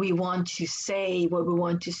what we want to say, what we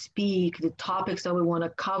want to speak, the topics that we want to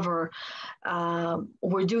cover.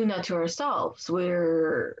 We're doing that to ourselves.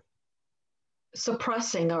 We're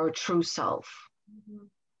suppressing our true self,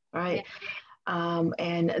 right? Yeah.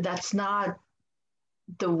 And that's not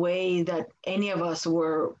the way that any of us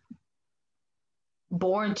were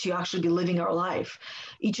born to actually be living our life.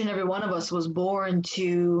 Each and every one of us was born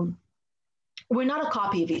to, we're not a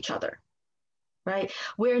copy of each other, right?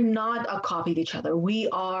 We're not a copy of each other. We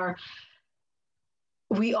are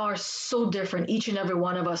so different. Each and every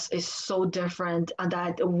one of us is so different, and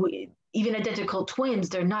that even identical twins,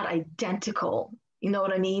 they're not identical. You know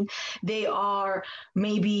what I mean? They are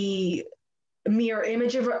maybe a mirror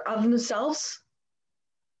image of themselves,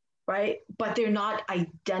 right? But they're not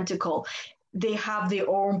identical. They have their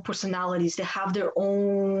own personalities. They have their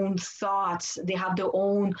own thoughts. They have their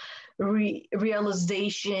own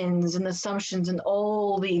realizations and assumptions and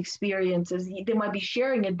all the experiences. They might be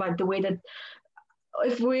sharing it by the way that,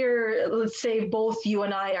 if we're, let's say both you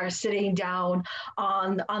and I are sitting down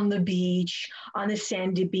on the beach, on the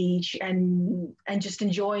sandy beach, and just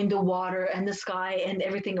enjoying the water and the sky and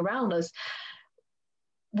everything around us,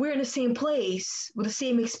 we're in the same place with the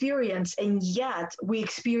same experience, and yet we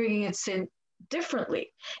experience it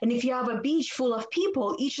differently. And if you have a beach full of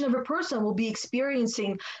people, each and every person will be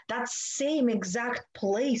experiencing that same exact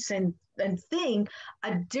place and thing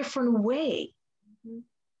a different way. Mm-hmm.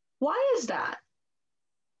 Why is that?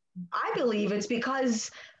 I believe it's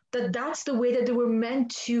because that's the way that they were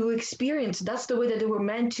meant to experience. That's the way that they were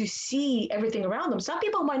meant to see everything around them. Some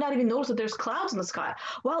people might not even notice that there's clouds in the sky,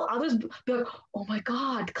 while others be like, oh my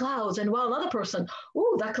God, clouds. And while another person,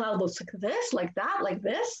 oh, that cloud looks like this, like that, like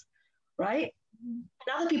this, right? And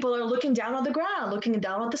other people are looking down on the ground, looking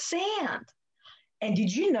down at the sand. And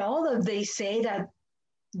did you know that they say that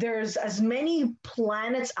there's as many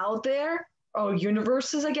planets out there, or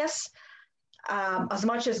universes, I guess, as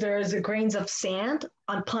much as there is grains of sand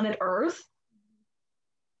on planet Earth?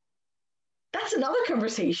 That's another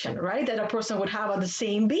conversation, right? That a person would have on the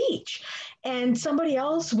same beach. And somebody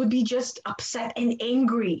else would be just upset and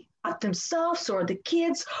angry at themselves or the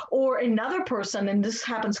kids, or another person, and this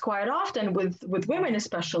happens quite often with women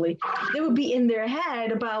especially, they would be in their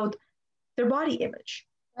head about their body image.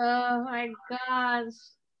 Oh my gosh.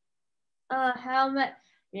 How much?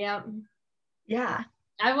 Yeah. Yeah.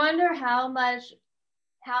 I wonder how much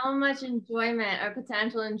enjoyment or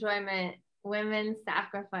potential enjoyment women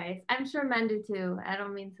sacrifice. I'm sure men do too. I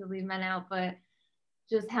don't mean to leave men out, but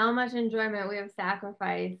just how much enjoyment we have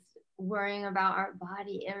sacrificed worrying about our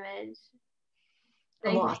body image.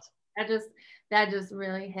 A lot. That just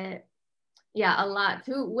really hit. Yeah, a lot.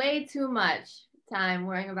 Way too much time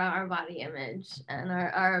worrying about our body image and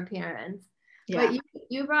our appearance. Yeah. But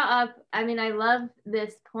you brought up, I mean, I love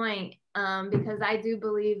this point because I do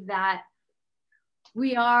believe that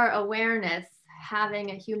we are awareness having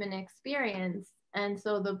a human experience. And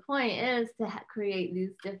so the point is to create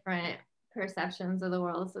these different perceptions of the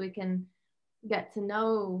world so we can get to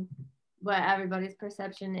know what everybody's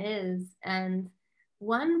perception is. And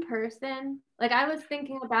one person, like I was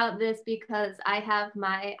thinking about this because I have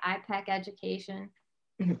my IPEC education.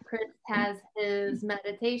 Chris has his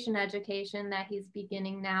meditation education that he's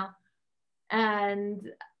beginning now. And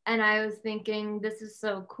I was thinking, this is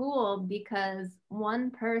so cool because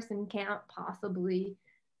one person can't possibly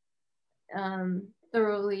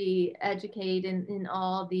thoroughly educate in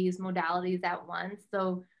all these modalities at once.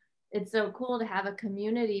 So it's so cool to have a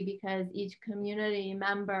community because each community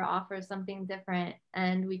member offers something different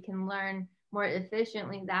and we can learn more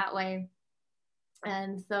efficiently that way.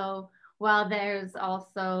 And so while there's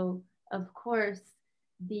also, of course,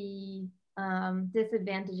 the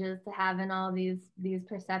disadvantages to having all these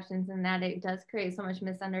perceptions, and that it does create so much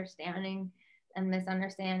misunderstanding, and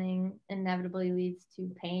misunderstanding inevitably leads to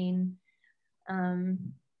pain.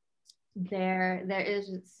 There is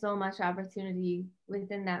just so much opportunity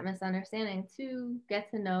within that misunderstanding to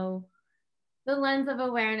get to know the lens of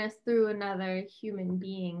awareness through another human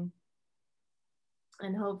being,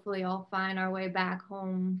 and hopefully all find our way back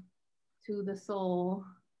home to the soul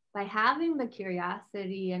by having the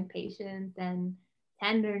curiosity and patience and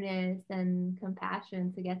tenderness and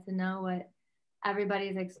compassion to get to know what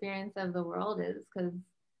everybody's experience of the world is, because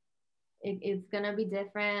it's gonna be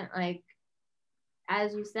different. Like,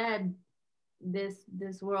 as you said,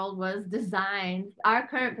 this world was designed, our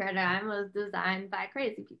current paradigm was designed by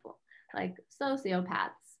crazy people, like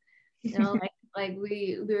sociopaths. You know, like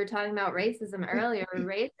we were talking about racism earlier.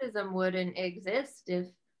 Racism wouldn't exist if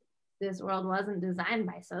this world wasn't designed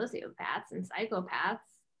by sociopaths and psychopaths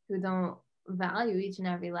who don't value each and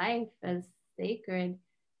every life as sacred.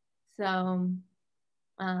 So,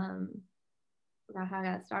 forgot how I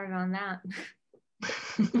got started on that.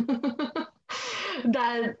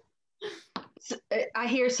 That I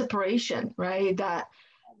hear separation, right? That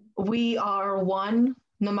we are one,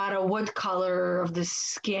 no matter what color of the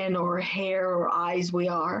skin or hair or eyes we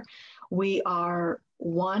are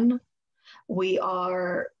one. We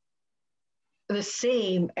are the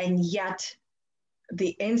same, and yet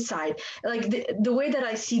the inside, like the way that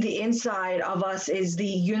I see the inside of us is the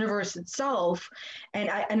universe itself. And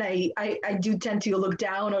I do tend to look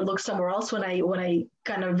down or look somewhere else when I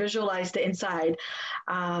kind of visualize the inside.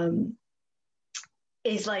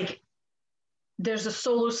 Is like there's a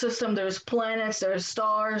solar system, there's planets, there's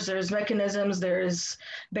stars, there's mechanisms, there's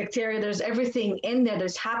bacteria, there's everything in there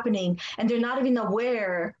that's happening, and they're not even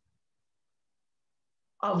aware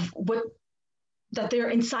of what that they're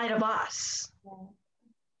inside of us. Yeah.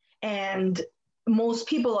 And most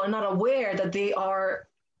people are not aware that they are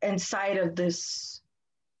inside of this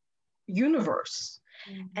universe.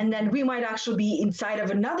 Mm-hmm. And then we might actually be inside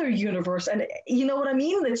of another universe. And you know what I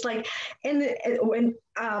mean? It's like when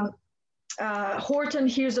Horton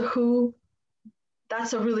Hears a Who,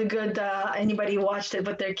 that's a really good, anybody watched it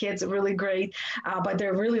with their kids, really great, but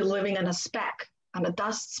they're really living on a speck, on a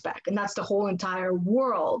dust speck, and that's the whole entire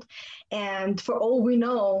world. And for all we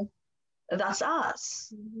know, that's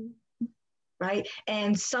us. Mm-hmm. Right?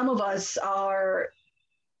 And some of us are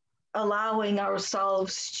allowing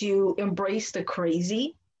ourselves to embrace the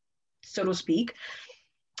crazy, so to speak,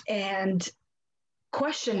 and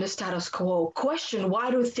question the status quo, question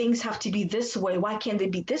why do things have to be this way, why can't they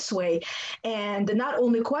be this way, and not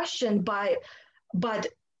only question but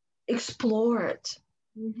explore it,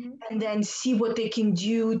 and then see what they can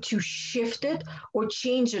do to shift it or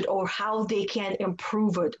change it, or how they can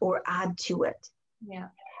improve it or add to it. Yeah.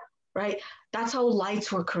 Right? That's how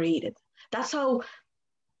lights were created. That's how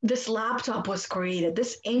this laptop was created,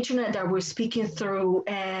 this internet that we're speaking through,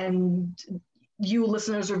 and you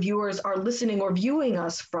listeners or viewers are listening or viewing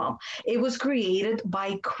us from. It was created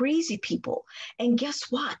by crazy people. And guess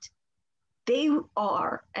what? They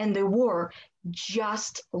are and they were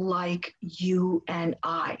just like you and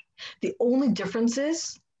I. The only difference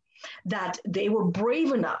is that they were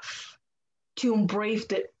brave enough to embrace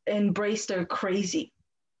their crazy.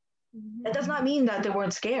 That does not mean that they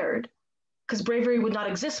weren't scared, because bravery would not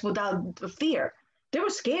exist without the fear. They were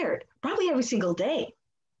scared probably every single day.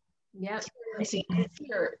 Yep.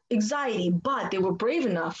 Fear, anxiety, but they were brave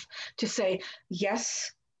enough to say,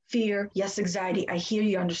 yes, fear, yes, anxiety, I hear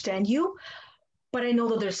you, understand you, but I know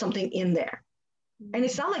that there's something in there. And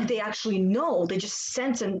it's not like they actually know, they just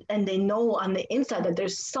sense and they know on the inside that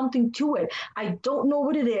there's something to it. I don't know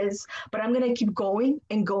what it is, but I'm going to keep going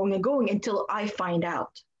and going and going until I find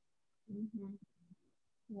out.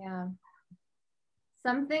 Yeah.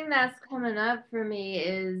 Something that's coming up for me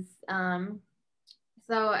is,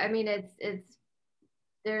 so I mean, it's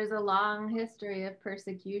there's a long history of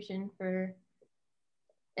persecution for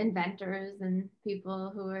inventors and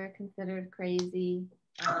people who are considered crazy,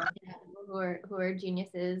 who are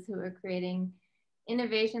geniuses, who are creating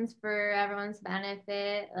innovations for everyone's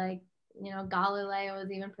benefit. Like, you know, Galileo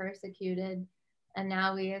was even persecuted, and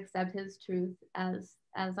now we accept his truth as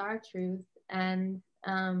our truth. And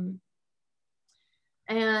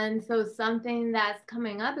so something that's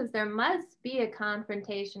coming up is there must be a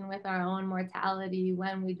confrontation with our own mortality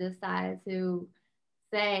when we decide to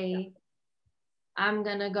say, I'm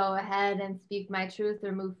going to go ahead and speak my truth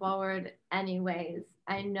or move forward anyways.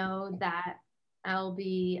 I know that I'll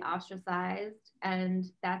be ostracized, and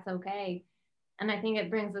that's okay. And I think it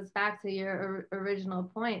brings us back to your original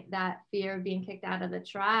point, that fear of being kicked out of the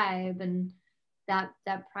tribe, and that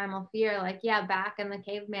primal fear. Like, yeah, back in the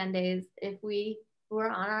caveman days, if we were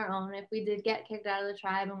on our own, if we did get kicked out of the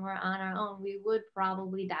tribe and we're on our own, we would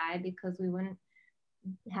probably die, because we wouldn't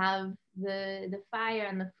have the fire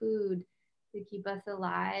and the food to keep us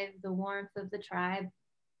alive, the warmth of the tribe,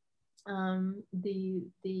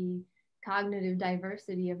 the cognitive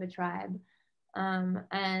diversity of a tribe.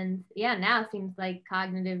 And yeah, now it seems like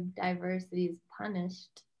cognitive diversity is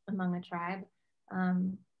punished among a tribe.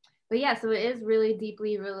 But yeah, so it is really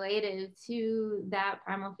deeply related to that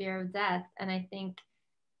primal fear of death. And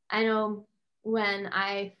I know when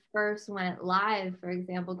I first went live, for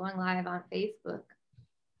example, going live on Facebook,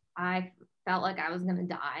 I felt like I was going to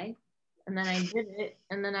die. And then I did it.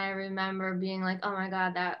 And then I remember being like, oh my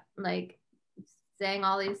God, that, like, saying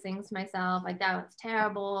all these things to myself, like, that was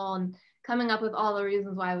terrible, and coming up with all the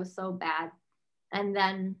reasons why it was so bad. And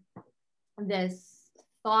then this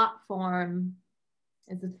thought form,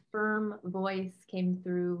 this firm voice came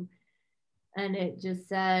through, and it just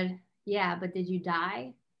said, yeah, but did you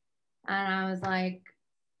die? And I was like,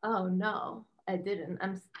 oh no, I didn't.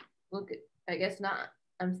 I guess not.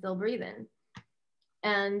 I'm still breathing.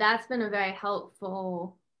 And that's been a very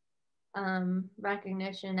helpful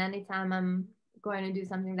recognition anytime I'm going to do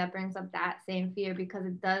something that brings up that same fear, because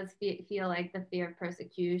it does feel like the fear of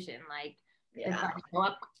persecution. Like, if I go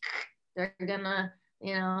up, they're gonna,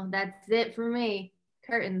 you know, that's it for me,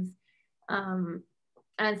 curtains.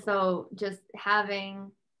 And so just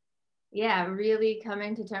having, really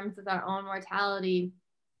coming to terms with our own mortality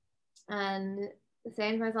and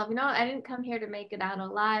saying to myself, you know, I didn't come here to make it out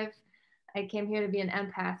alive. I came here to be an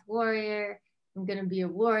empath warrior. I'm going to be a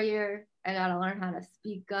warrior. I got to learn how to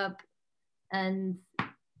speak up and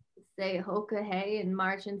say hoka hey and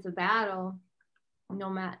march into battle no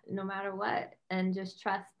matter what, and just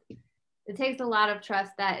trust. It takes a lot of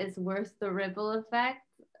trust that it's worth the ripple effect,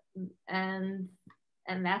 and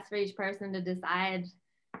that's for each person to decide.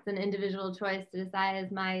 It's an individual choice to decide,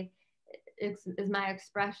 is my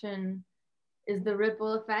expression, is the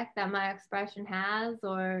ripple effect that my expression has,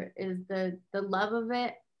 or is the love of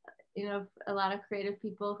it, you know, a lot of creative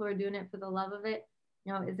people who are doing it for the love of it,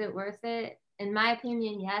 you know, is it worth it? In my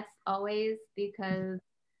opinion, yes, always, because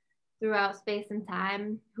throughout space and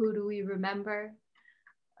time, who do we remember?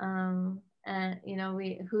 And you know,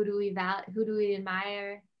 who do we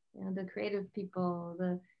admire? You know, the creative people,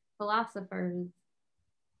 the philosophers,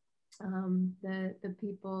 the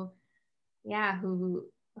people, who,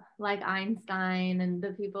 like Einstein, and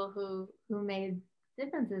the people who made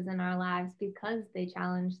differences in our lives because they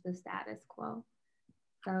challenge the status quo.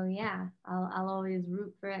 So yeah, I'll always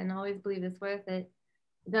root for it and always believe it's worth it.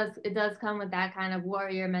 It does come with that kind of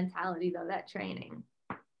warrior mentality though, that training.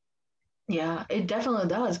 Yeah, it definitely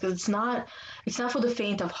does, because it's not for the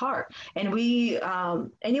faint of heart. And we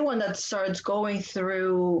anyone that starts going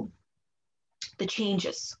through the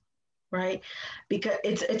changes, right? Because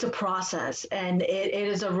it's a process, and it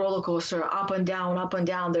is a roller coaster, up and down, up and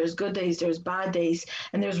down. There's good days, there's bad days,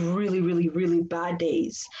 and there's really, really, really bad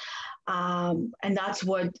days. And that's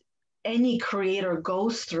what any creator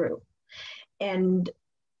goes through. And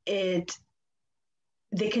it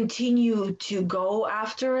they continue to go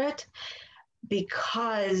after it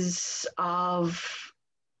because of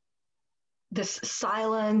this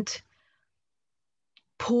silent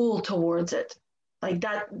pull towards it. Like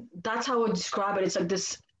that's how I would describe it. It's like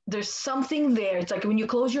this, there's something there. It's like when you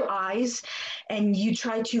close your eyes and you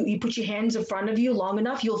put your hands in front of you long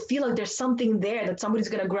enough, you'll feel like there's something there that somebody's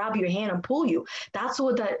going to grab your hand and pull you. That's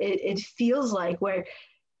what it feels like, where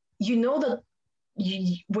you know that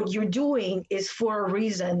what you're doing is for a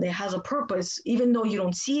reason. It has a purpose, even though you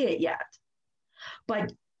don't see it yet.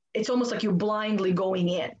 But it's almost like you're blindly going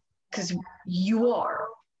in, because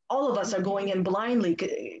all of us are going in blindly,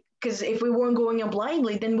 because if we weren't going in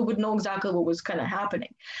blindly, then we would know exactly what was kind of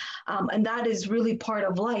happening. And that is really part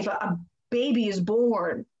of life. A baby is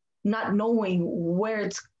born not knowing where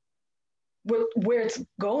it's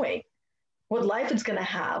going, what life it's going to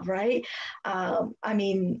have, right? I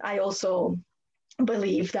mean, I also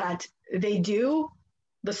believe that the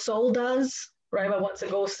soul does, right? But once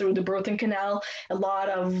it goes through the birthing canal, a lot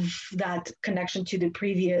of that connection to the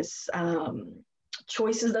previous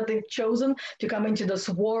choices that they've chosen to come into this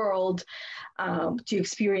world, to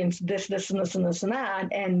experience this, and this, and this, and that,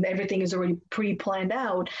 and everything is already pre-planned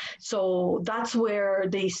out. So that's where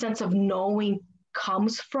the sense of knowing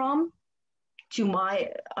comes from, to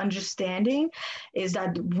my understanding, is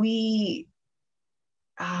that we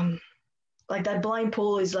like that blind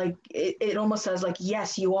pull is like it almost says like,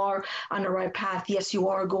 yes, you are on the right path, yes, you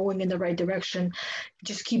are going in the right direction,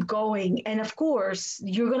 just keep going. And of course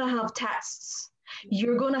you're going to have tests.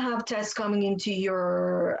 You're going to have tests coming into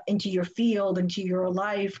your field, into your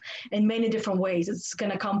life, in many different ways. It's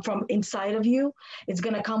going to come from inside of you, it's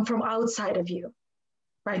going to come from outside of you,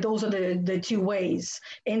 right? Those are the two ways,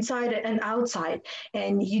 inside and outside.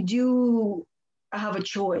 And you do have a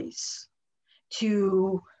choice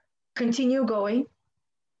to continue going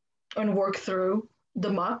and work through the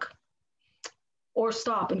muck, or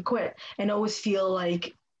stop and quit and always feel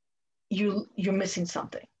like you're missing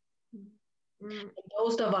something. Mm.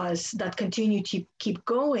 Those of us that continue to keep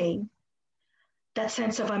going, that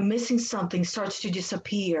sense of I'm missing something starts to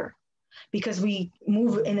disappear, because we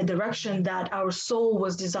move in a direction that our soul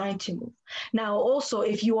was designed to move. Now, also,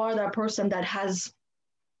 if you are that person that has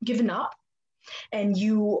given up, and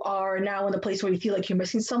you are now in a place where you feel like you're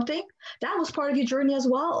missing something, that was part of your journey as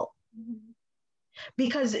well. Mm-hmm.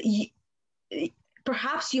 Because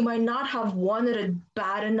perhaps you might not have wanted it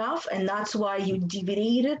bad enough, and that's why you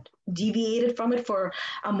deviated from it for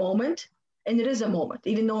a moment. And it is a moment,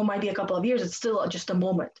 even though it might be a couple of years, it's still just a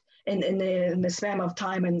moment in the span of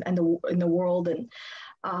time and in the world and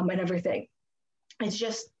everything. It's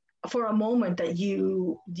just for a moment that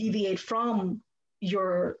you deviate from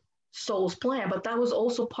your soul's plan. But that was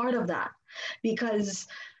also part of that, because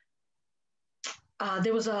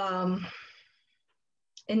there was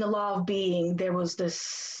in the law of being, there was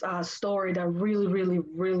this story that really, really,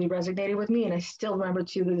 really resonated with me, and I still remember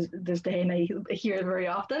to this day, and I hear it very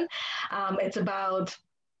often. It's about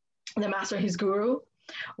the master and his guru,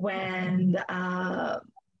 when the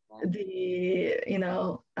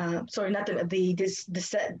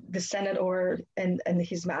Senate and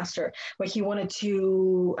his master, where he wanted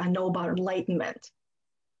to know about enlightenment.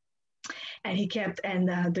 And he kept, and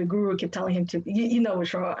the guru kept telling him to, you know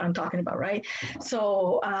which I'm talking about, right?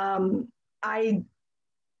 So I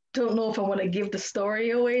don't know if I want to give the story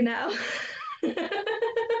away now.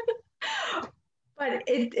 But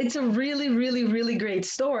it's a really, really, really great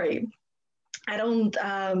story. I don't,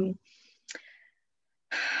 I'll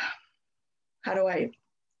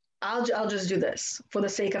just do this for the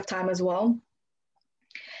sake of time as well.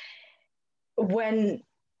 When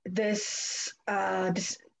this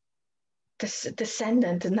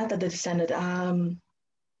descendant, not the descendant,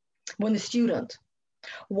 when the student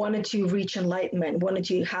wanted to reach enlightenment, wanted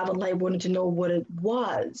to have enlightenment, wanted to know what it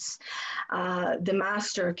was, the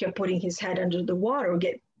master kept putting his head under the water,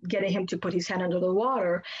 getting him to put his head under the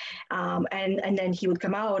water, and then he would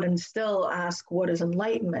come out and still ask, what is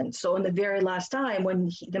enlightenment? So in the very last time, when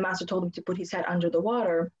the master told him to put his head under the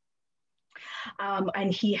water,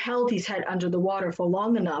 And he held his head under the water for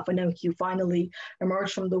long enough. And then he finally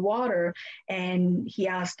emerged from the water, and he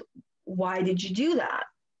asked, why did you do that?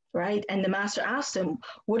 Right. And the master asked him,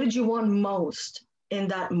 what did you want most in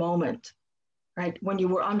that moment? Right. When you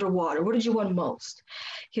were underwater, what did you want most?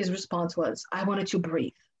 His response was, I wanted to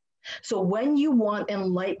breathe. So when you want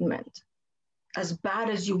enlightenment, as bad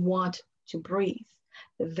as you want to breathe,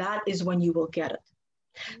 that is when you will get it.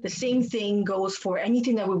 The same thing goes for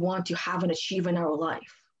anything that we want to have and achieve in our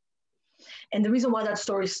life. And the reason why that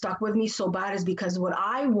story stuck with me so bad is because what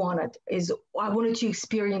I wanted is I wanted to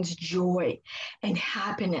experience joy and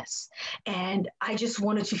happiness. And I just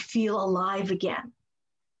wanted to feel alive again.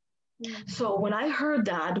 So when I heard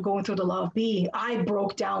that going through the law of being, I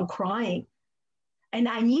broke down crying. And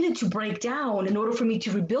I needed to break down in order for me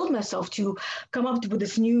to rebuild myself, to come up with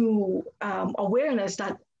this new awareness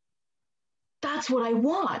that that's what I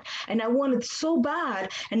want. And I want it so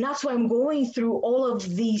bad. And that's why I'm going through all of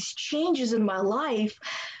these changes in my life.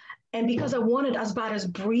 And because I want it as bad as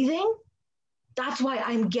breathing, that's why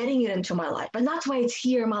I'm getting it into my life. And that's why it's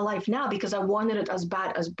here in my life now, because I wanted it as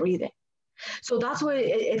bad as breathing. So that's what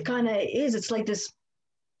it kind of is. It's like this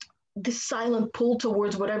silent pull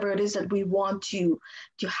towards whatever it is that we want to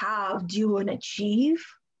have, do, and achieve.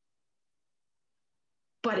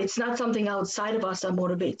 But it's not something outside of us that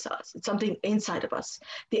motivates us. It's something inside of us.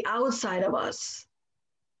 The outside of us,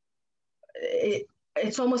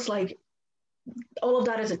 it's almost like all of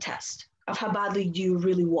that is a test of how badly do you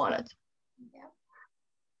really want it.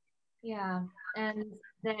 Yeah. And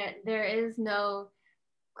there is no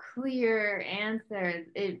clear answer.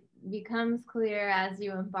 It becomes clear as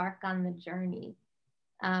you embark on the journey.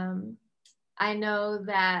 I know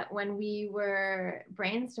that when we were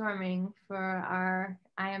brainstorming for our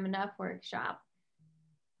I Am Enough workshop,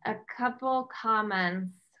 a couple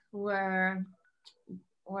comments were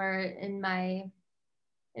in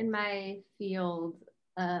my field.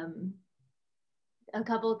 A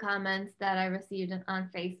couple comments that I received on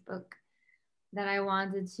Facebook that I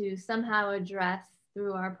wanted to somehow address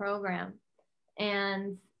through our program.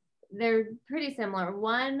 And they're pretty similar.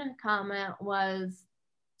 One comment was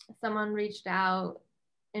someone reached out,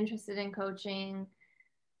 interested in coaching,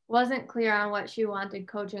 wasn't clear on what she wanted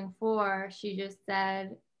coaching for. She just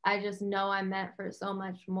said, I just know I'm meant for so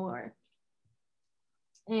much more.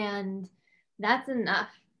 And that's enough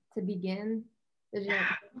to begin the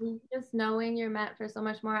journey. Just knowing you're meant for so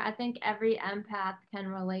much more. I think every empath can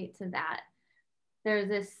relate to that. There's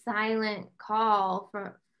this silent call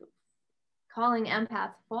for calling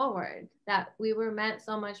empaths forward, that we were meant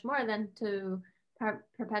so much more than to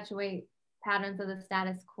perpetuate patterns of the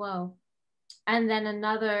status quo. And then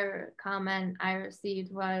another comment I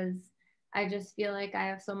received was, I just feel like I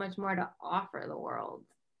have so much more to offer the world.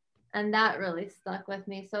 And that really stuck with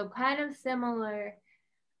me. So kind of similar,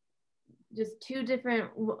 just two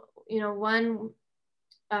different, one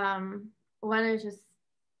is just,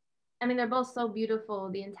 I mean, they're both so beautiful,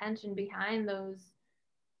 the intention behind those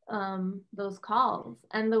calls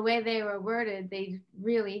and the way they were worded, they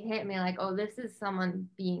really hit me like, oh, this is someone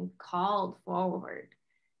being called forward,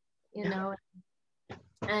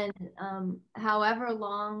 and however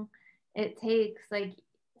long it takes, like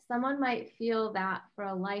someone might feel that for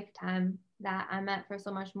a lifetime, that I'm meant for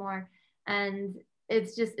so much more. And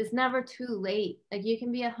it's never too late. Like you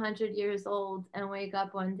can be 100 years old and wake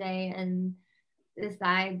up one day and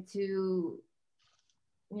decide to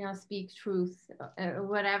speak truth, or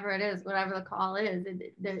whatever it is, whatever the call is.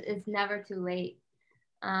 It's never too late.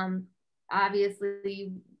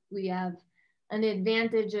 Obviously, we have an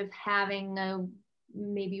advantage of having a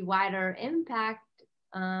maybe wider impact,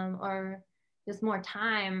 or just more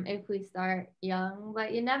time if we start young,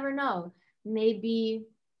 but you never know. Maybe,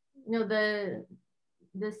 the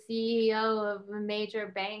CEO of a major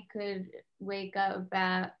bank could wake up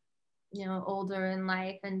at older in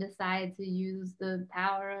life and decide to use the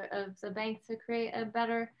power of the bank to create a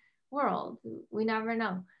better world. We never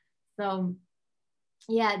know. So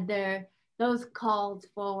yeah, those calls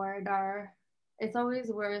forward it's always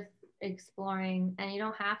worth exploring, and you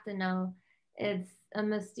don't have to know. It's a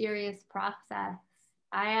mysterious process.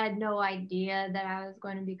 I had no idea that I was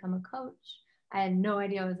going to become a coach. I had no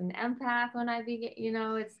idea I was an empath when I began, you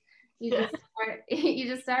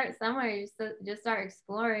just start somewhere. You just start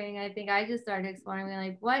exploring. I think I just started exploring,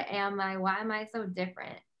 like, what am I? Why am I so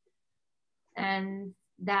different? And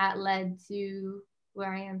that led to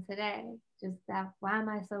where I am today. Just that, why am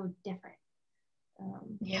I so different?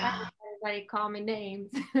 Everybody call me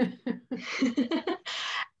names.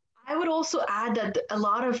 I would also add that a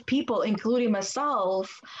lot of people, including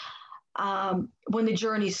myself, when the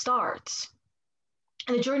journey starts,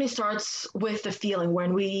 And the journey starts with the feeling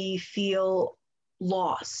when we feel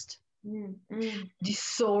lost,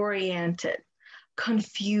 disoriented,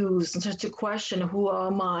 confused, and start to question, who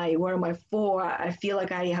am I? What am I for? I feel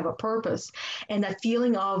like I have a purpose. And that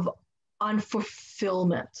feeling of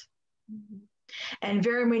unfulfillment. And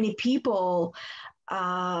very many people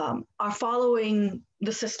are following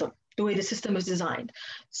the system, the way the system is designed.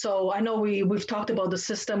 So I know we've talked about the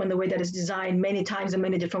system and the way that it's designed many times in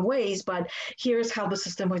many different ways, but here's how the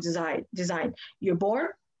system was designed. You're born,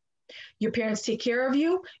 your parents take care of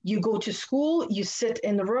you, you go to school, you sit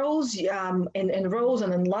in the rows, in rows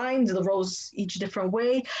and in lines, the rows each different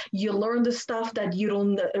way. You learn the stuff that you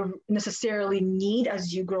don't necessarily need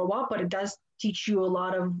as you grow up, but it does teach you a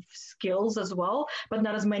lot of skills as well, but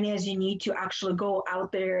not as many as you need to actually go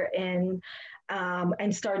out there and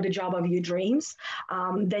start the job of your dreams.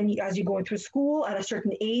 Then as you're going through school at a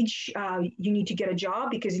certain age, you need to get a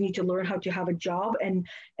job because you need to learn how to have a job and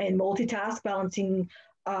multitask, balancing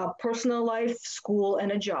personal life, school,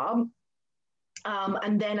 and a job.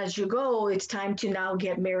 And then as you go, it's time to now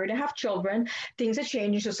get married and have children. Things are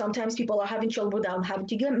changing. So sometimes people are having children without having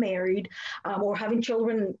to get married, or having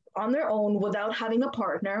children on their own without having a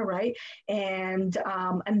partner, right? And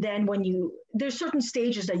then there's certain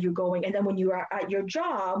stages that you're going. And then when you are at your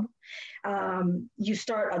job, you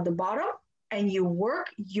start at the bottom and you work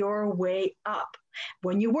your way up.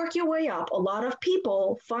 When you work your way up, a lot of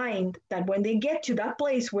people find that when they get to that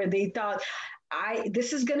place where they thought,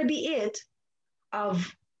 this is going to be it,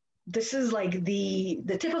 this is like the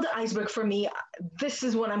tip of the iceberg for me. This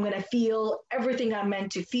is what I'm going to feel, everything I'm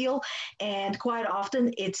meant to feel. And quite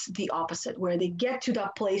often it's the opposite, where they get to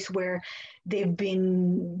that place where they've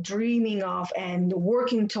been dreaming of and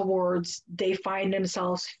working towards, they find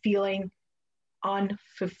themselves feeling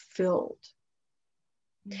unfulfilled.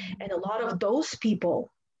 And a lot of those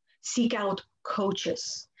people seek out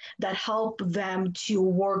coaches that help them to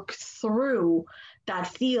work through that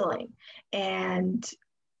feeling. And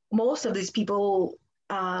most of these people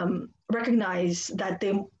recognize that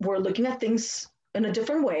they were looking at things in a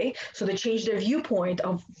different way. So they change their viewpoint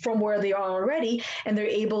from where they are already, and they're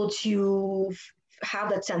able to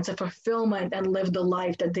have that sense of fulfillment and live the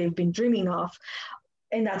life that they've been dreaming of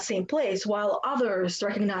in that same place, while others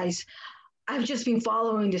recognize, I've just been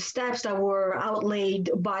following the steps that were outlaid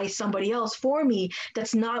by somebody else for me.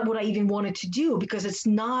 That's not what I even wanted to do because it's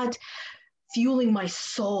not fueling my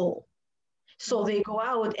soul. So they go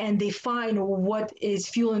out and they find what is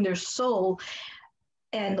fueling their soul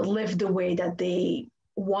and live the way that they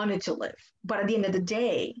wanted to live. But at the end of the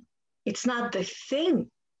day, it's not the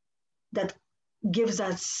thing that gives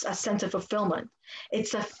us a sense of fulfillment.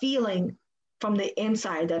 It's a feeling from the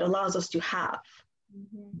inside that allows us to have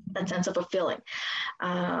that sense of fulfilling.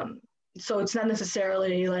 So it's not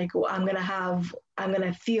necessarily like, well, I'm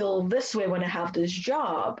gonna feel this way when I have this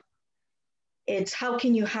job. It's how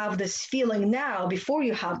can you have this feeling now before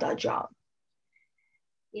you have that job?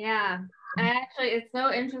 Yeah, it's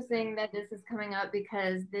so interesting that this is coming up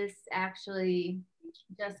because this actually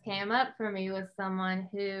just came up for me with someone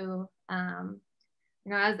who,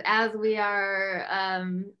 as we are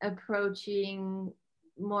approaching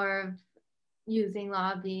more of using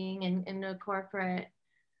lobbying in a corporate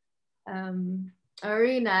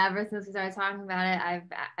arena, ever since we started talking about it,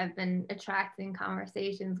 I've been attracting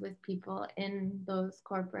conversations with people in those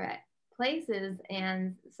corporate places.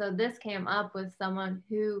 And so this came up with someone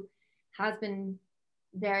who has been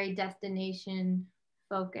very destination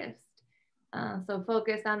focused. So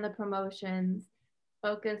focused on the promotions,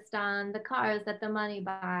 focused on the cars that the money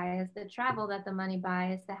buys, the travel that the money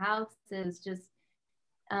buys, the houses, just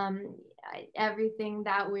everything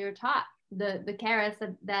that we're taught, the carrots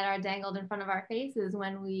that are dangled in front of our faces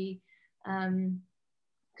when we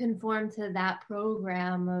conform to that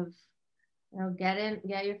program of,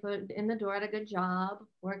 get your foot in the door at a good job,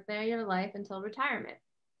 work there your life until retirement.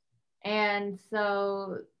 And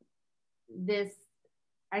so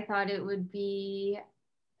I thought it would be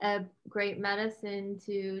a great medicine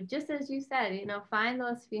to, just as you said, find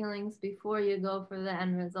those feelings before you go for the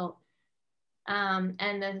end result.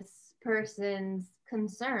 And this person's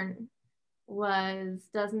concern was,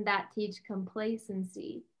 doesn't that teach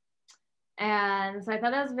complacency? And so I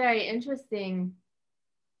thought that was very interesting.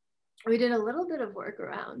 We did a little bit of work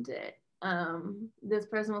around it. This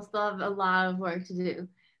person will still have a lot of work to do.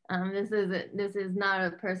 This is not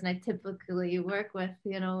a person I typically work with,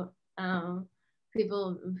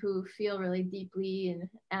 people who feel really deeply and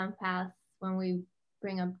empaths. When we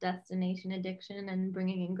bring up destination addiction and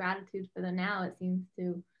bringing in gratitude for the now, it seems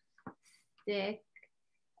to stick.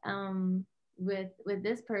 with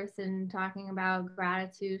this person talking about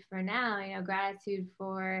gratitude for now, gratitude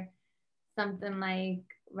for something like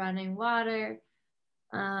running water.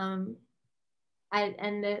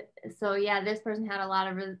 This person had a lot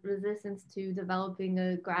of resistance to developing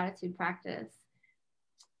a gratitude practice,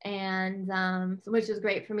 and which is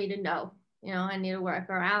great for me to know. I need to work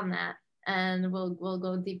around that, and we'll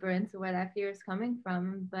go deeper into where that fear is coming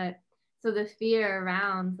from. But so the fear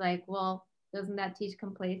around, like, well, doesn't that teach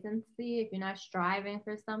complacency if you're not striving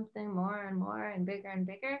for something more and more and bigger and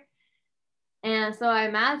bigger? And so I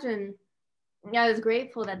imagine, I was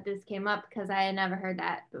grateful that this came up because I had never heard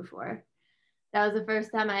that before. That was the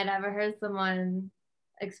first time I had ever heard someone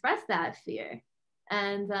express that fear.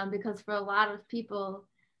 And because for a lot of people,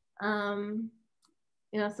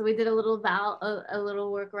 so we did a little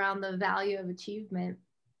work around the value of achievement.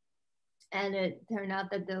 And it turned out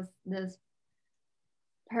that this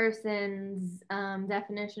person's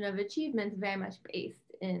definition of achievement is very much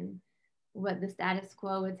based in what the status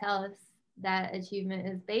quo would tell us that achievement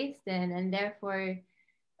is based in. And therefore,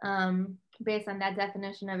 based on that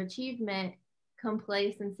definition of achievement,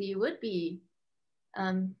 complacency would be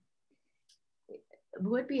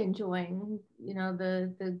enjoying,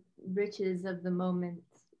 the riches of the moment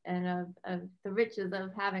and of the riches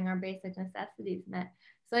of having our basic necessities met.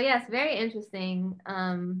 So yes, very interesting.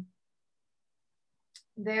 I'm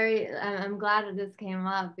glad that this came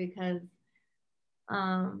up because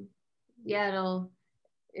it'll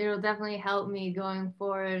definitely help me going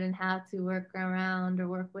forward and how to work around or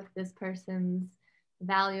work with this person's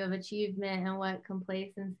value of achievement and what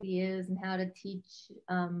complacency is, and how to teach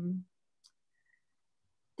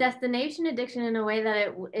destination addiction in a way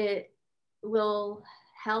that it will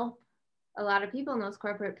help a lot of people in those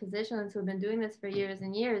corporate positions who have been doing this for years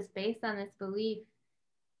and years, based on this belief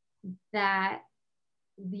that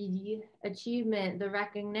the achievement, the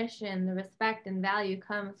recognition, the respect and value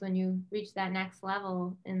comes when you reach that next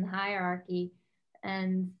level in the hierarchy,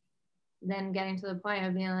 and then getting to the point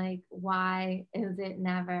of being like, why is it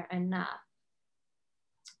never enough?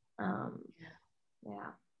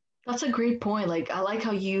 Yeah. That's a great point. Like, I like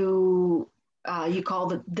how you call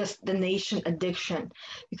the destination addiction,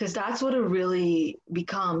 because that's what it really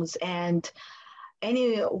becomes. And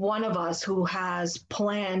any one of us who has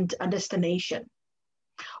planned a destination,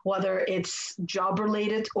 whether it's job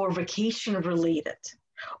related or vacation related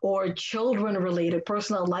or children related,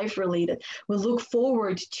 personal life related, we look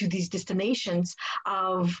forward to these destinations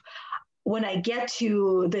of, when I get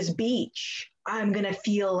to this beach, I'm going to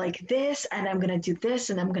feel like this, and I'm going to do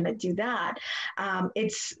this, and I'm going to do that.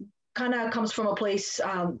 It's kind of comes from a place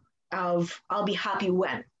of, I'll be happy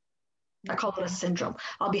when. I call it a syndrome.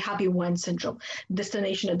 I'll be happy when syndrome.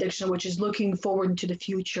 Destination addiction, which is looking forward into the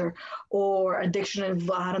future, or addiction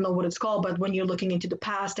of, I don't know what it's called, but when you're looking into the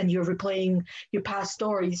past and you're replaying your past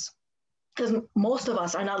stories, because most of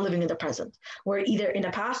us are not living in the present. We're either in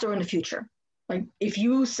the past or in the future. Like, if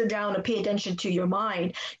you sit down and pay attention to your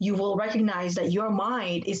mind, you will recognize that your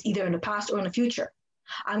mind is either in the past or in the future.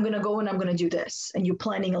 I'm going to go and I'm going to do this. And you're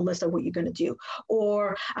planning a list of what you're going to do.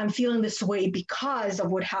 Or I'm feeling this way because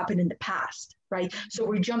of what happened in the past, right? So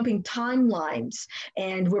we're jumping timelines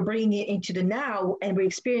and we're bringing it into the now, and we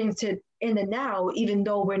experience it in the now, even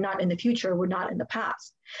though we're not in the future, we're not in the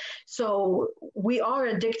past. So we are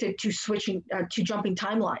addicted to switching, to jumping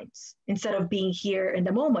timelines instead of being here in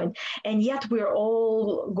the moment. And yet we're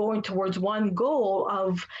all going towards one goal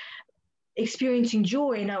of experiencing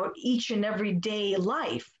joy in our each and every day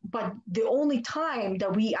life. But the only time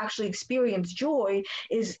that we actually experience joy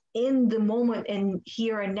is in the moment and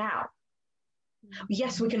here and now.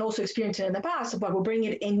 Yes, we can also experience it in the past, but we'll bring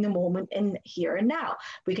it in the moment and here and now.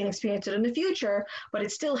 We can experience it in the future, but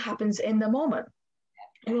it still happens in the moment.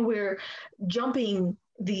 And when we're jumping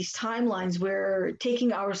these timelines, we're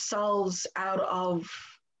taking ourselves out of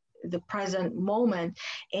the present moment,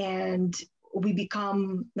 and we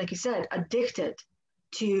become, like you said, addicted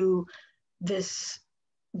to this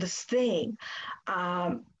thing.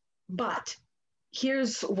 But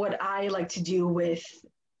here's what I like to do with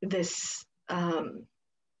this jumping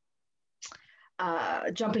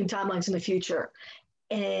timelines in the future,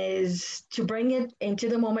 is to bring it into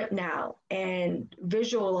the moment now and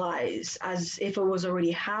visualize as if it was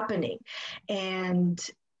already happening,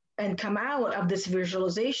 and come out of this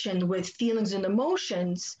visualization with feelings and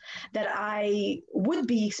emotions that I would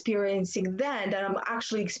be experiencing then, that I'm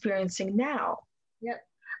actually experiencing now. Yep.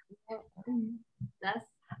 That's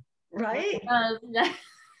right.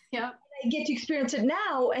 Yep. I get to experience it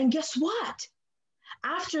now, and guess what?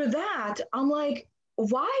 After that, I'm like,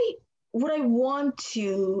 why would I want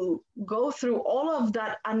to go through all of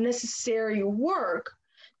that unnecessary work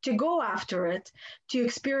to go after it, to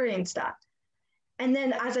experience that. And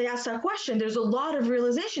then as I ask that question, there's a lot of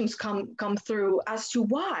realizations come through as to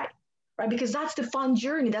why, right? Because that's the fun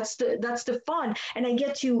journey. That's the fun. And I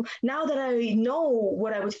get to, now that I know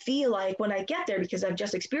what I would feel like when I get there, because I've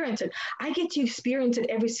just experienced it, I get to experience it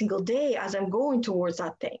every single day as I'm going towards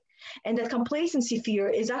that thing. And that complacency fear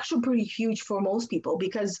is actually pretty huge for most people,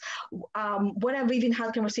 because when I've even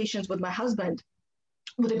had conversations with my husband,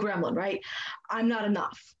 with a gremlin, right? I'm not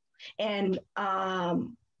enough. And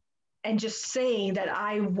just saying that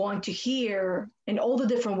I want to hear in all the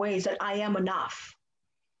different ways that I am enough.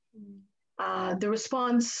 The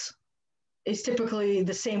response is typically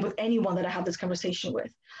the same with anyone that I have this conversation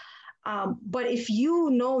with. But if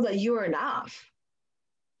you know that you're enough,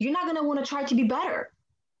 you're not going to want to try to be better.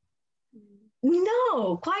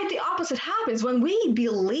 No, quite the opposite happens. When we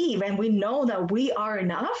believe and we know that we are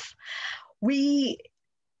enough, we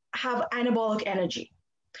have anabolic energy.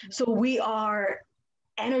 So we are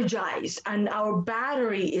energized and our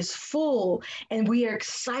battery is full and we are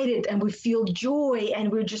excited and we feel joy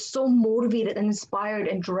and we're just so motivated and inspired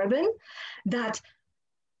and driven that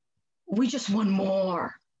we just want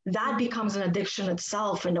more. That becomes an addiction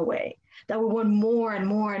itself in a way, that we want more and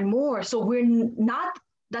more and more. So we're not,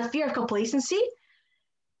 that fear of complacency,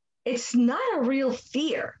 it's not a real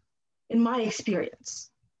fear in my experience.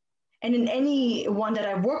 And in anyone that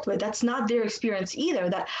I've worked with, that's not their experience either,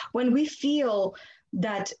 that when we feel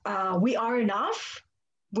that we are enough,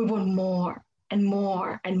 we want more and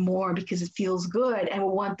more and more because it feels good and we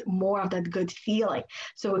want more of that good feeling.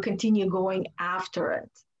 So we continue going after it.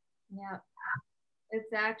 Yeah.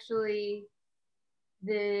 It's actually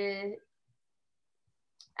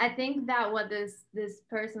I think that what this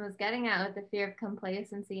person was getting at with the fear of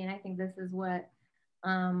complacency, and I think this is what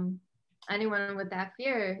anyone with that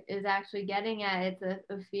fear is actually getting at, it's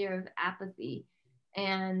a fear of apathy.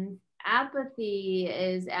 And apathy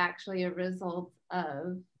is actually a result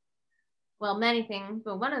of, well, many things,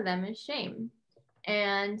 but one of them is shame.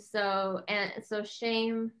 And so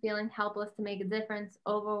shame, feeling helpless to make a difference,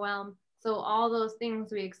 overwhelm. So all those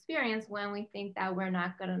things we experience when we think that we're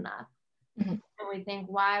not good enough. Mm-hmm. And we think,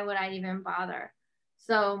 why would I even bother?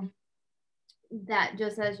 So that,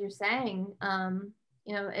 just as you're saying,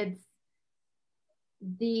 it's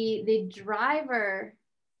the driver.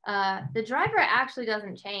 The driver actually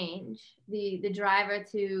doesn't change. The driver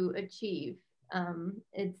to achieve.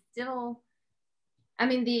 It's still, I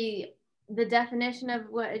mean, the definition of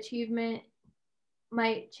what achievement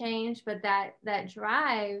might change, but that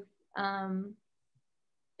drive,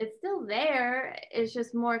 it's still there. It's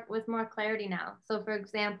just with more clarity now. So for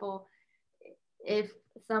example, if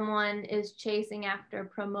someone is chasing after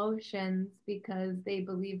promotions because they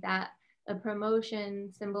believe that a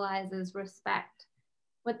promotion symbolizes respect,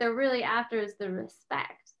 what they're really after is the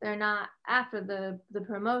respect. They're not after the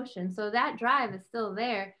promotion. So that drive is still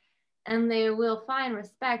there, and they will find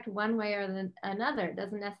respect one way or another. It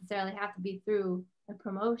doesn't necessarily have to be through a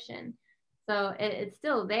promotion. So it's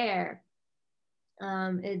still there.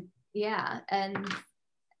 And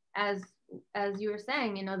as you were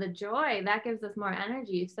saying, the joy, that gives us more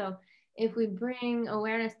energy. So if we bring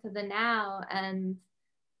awareness to the now and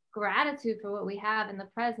gratitude for what we have in the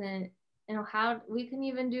present, how we can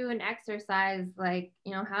even do an exercise like,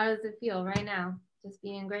 how does it feel right now? Just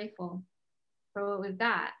being grateful for what we've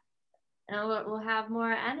got. We'll have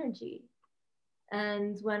more energy.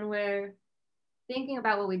 And when we're thinking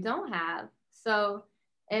about what we don't have, so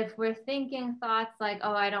if we're thinking thoughts like,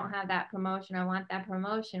 oh, I don't have that promotion, I want that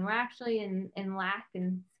promotion, we're actually in lack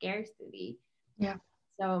and scarcity. Yeah.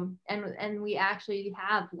 So, and we actually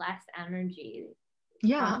have less energy.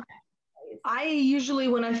 Yeah. I usually,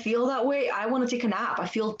 when I feel that way, I want to take a nap. I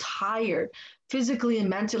feel tired physically and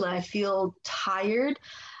mentally. I feel tired.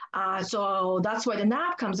 So that's why the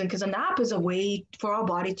nap comes in, because a nap is a way for our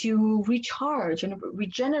body to recharge and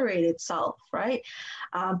regenerate itself, right?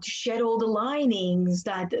 To shed all the linings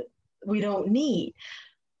that we don't need.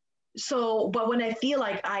 So, but when I feel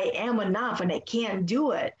like I am enough and I can't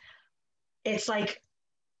do it, it's like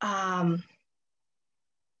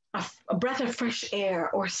a breath of fresh air,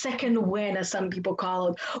 or second wind, as some people call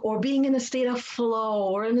it, or being in a state of flow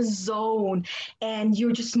or in a zone, and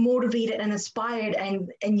you're just motivated and inspired,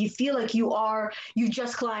 and you feel like you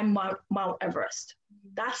just climbed Mount Everest.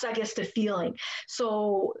 That's, I guess, the feeling.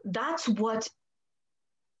 So that's what,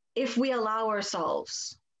 if we allow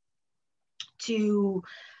ourselves to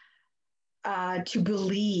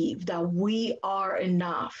believe that we are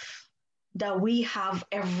enough, that we have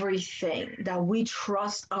everything, that we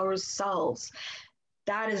trust ourselves,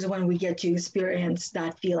 that is when we get to experience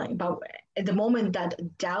that feeling. But at the moment that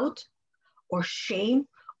doubt or shame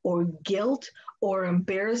or guilt or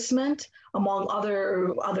embarrassment, among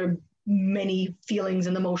other many feelings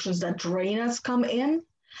and emotions that drain us come in,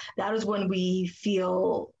 that is when we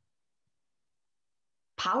feel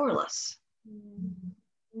powerless.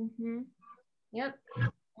 Mm-hmm. Yep.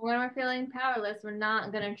 When we're feeling powerless, we're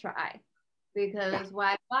not gonna try, because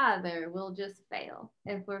why bother? We'll just fail.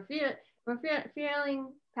 If we're feeling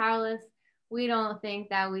powerless, we don't think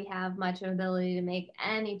that we have much ability to make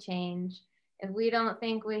any change. If we don't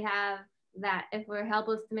think we have that, if we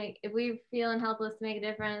feel helpless to make a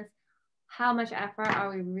difference, how much effort are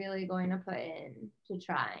we really going to put in to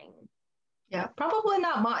trying? Yeah, probably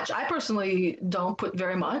not much. I personally don't put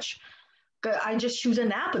very much. I just choose a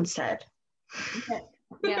nap instead.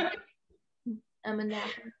 Yeah, I'm a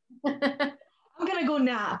napper. I'm gonna go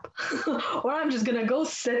nap, or I'm just gonna go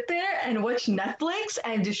sit there and watch Netflix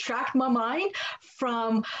and distract my mind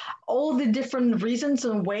from all the different reasons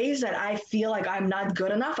and ways that I feel like I'm not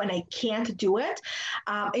good enough and I can't do it,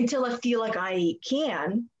 until I feel like I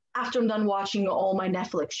can after I'm done watching all my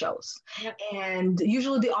Netflix shows. Yep. And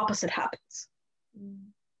usually the opposite happens.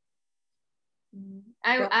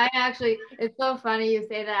 I actually, it's so funny you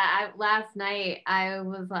say that. Last night I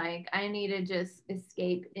was like, I need to just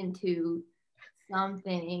escape into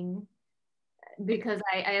something, because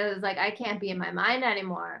I was like, I can't be in my mind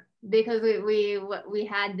anymore, because we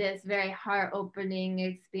had this very heart opening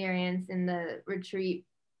experience in the retreat,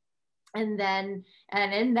 and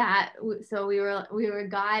in that, so we were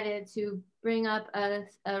guided to bring up a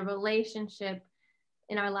relationship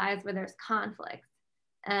in our lives where there's conflict,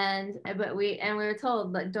 and we were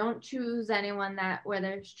told, like, don't choose anyone where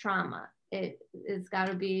there's trauma. It's got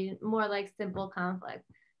to be more like simple conflict.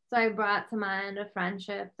 So I brought to mind a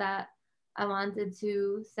friendship that I wanted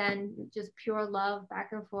to send just pure love back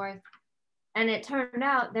and forth, and it turned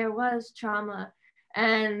out there was trauma.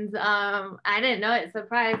 And I didn't know it.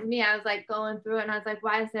 Surprised me. I was like going through it, and I was like,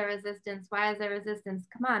 why is there resistance? Why is there resistance?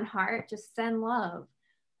 Come on, heart, just send love.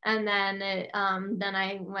 And then then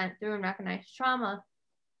I went through and recognized trauma.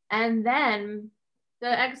 And then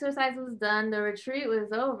the exercise was done, the retreat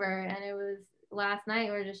was over, and it was last night.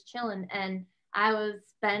 We were just chilling, and I was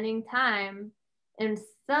spending time in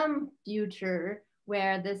some future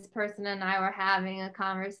where this person and I were having a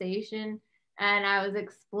conversation, and I was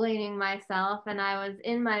explaining myself, and I was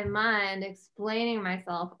in my mind explaining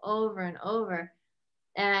myself over and over,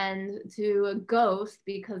 and to a ghost,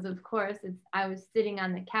 because of course I was sitting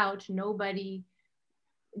on the couch.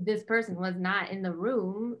 This person was not in the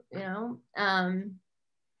room,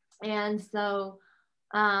 and so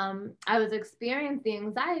I was experiencing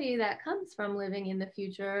anxiety that comes from living in the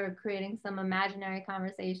future, or creating some imaginary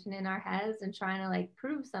conversation in our heads and trying to like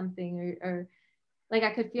prove something, or like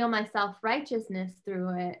I could feel my self-righteousness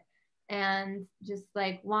through it, and just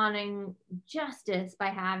like wanting justice by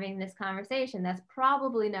having this conversation that's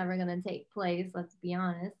probably never going to take place, let's be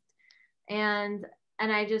honest. And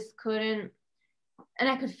I just couldn't, and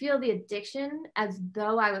I could feel the addiction, as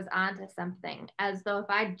though I was onto something, as though if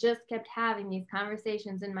I just kept having these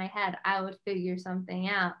conversations in my head, I would figure something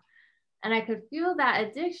out. And I could feel that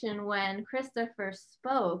addiction when Christopher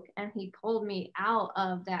spoke and he pulled me out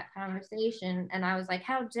of that conversation. And I was like,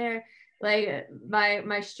 how dare, like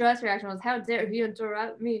my stress reaction was, how dare you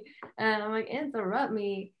interrupt me? And I'm like, interrupt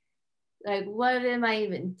me? Like, what am I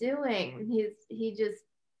even doing? He just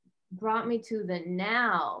brought me to the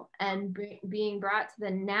now, and being brought to the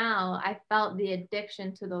now, I felt the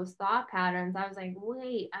addiction to those thought patterns. I was like,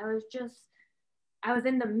 wait, I was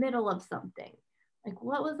in the middle of something. Like,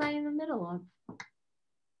 what was I in the middle of?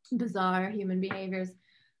 Bizarre human behaviors.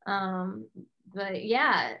 But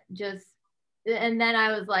yeah, just, and then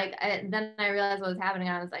I was like, then I realized what was happening.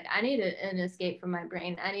 I was like, I need an escape from my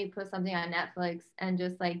brain. I need to put something on Netflix and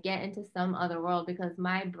just like get into some other world, because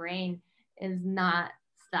my brain is not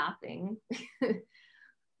stopping.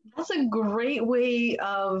 That's a great way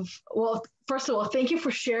of, well, first of all, thank you for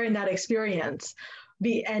sharing that experience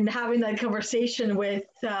and having that conversation with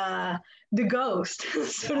the ghost,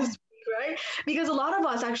 so to speak, right? Because a lot of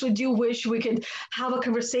us actually do wish we could have a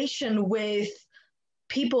conversation with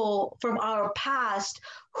people from our past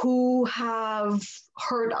who have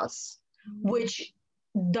hurt us, which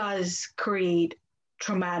does create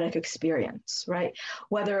traumatic experience, right?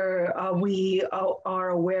 Whether we are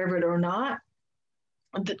aware of it or not,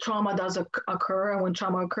 the trauma does occur, and when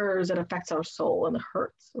trauma occurs, it affects our soul and it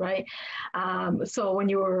hurts, right? So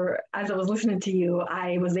as I was listening to you,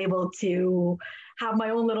 I was able to have my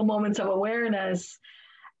own little moments of awareness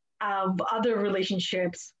of other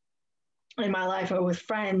relationships in my life or with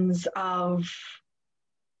friends, of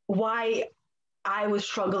why I was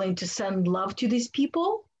struggling to send love to these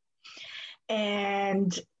people.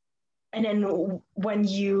 And and then when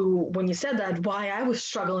you said that, why I was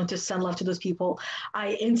struggling to send love to those people,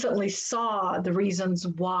 I instantly saw the reasons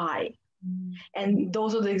why. Mm. And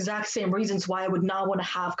those are the exact same reasons why I would not want to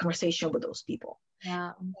have conversation with those people.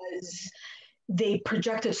 Yeah. Because they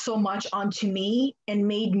projected so much onto me and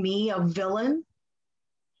made me a villain.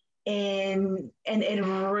 And it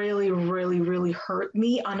really, really, really hurt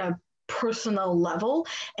me on a personal level.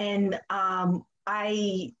 And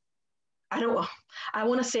I don't, I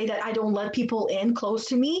want to say that I don't let people in close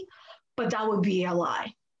to me, but that would be a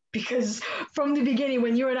lie. Because from the beginning,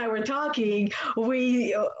 when you and I were talking,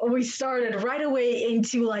 we started right away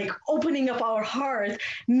into like opening up our heart,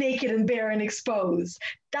 naked and bare and exposed.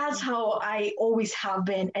 That's how I always have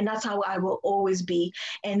been, and that's how I will always be.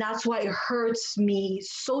 And that's why it hurts me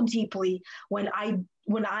so deeply when I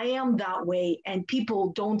am that way and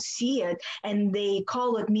people don't see it and they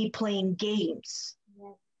call it me playing games.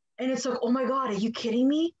 Yeah. And it's like, oh my God, are you kidding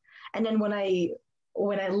me? And then when I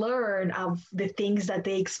learn of the things that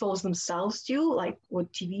they expose themselves to, like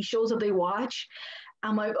what TV shows that they watch,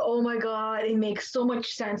 I'm like, oh my God, it makes so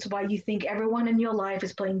much sense why you think everyone in your life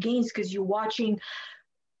is playing games, because you're watching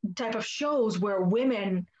type of shows where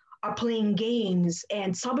women are playing games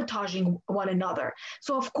and sabotaging one another.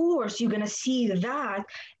 So of course you're gonna see that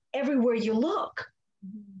everywhere you look,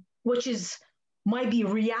 Mm-hmm. which is might be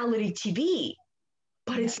reality TV,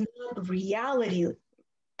 but it's not reality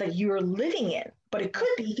that you're living in. But it could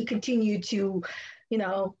be if you continue to, you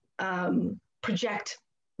know, project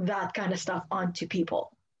that kind of stuff onto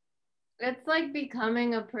people. It's like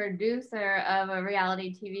becoming a producer of a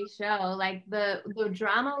reality TV show. Like the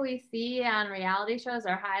drama we see on reality shows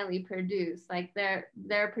are highly produced. Like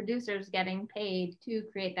they're producers getting paid to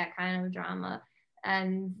create that kind of drama,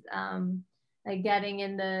 and like getting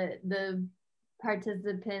in the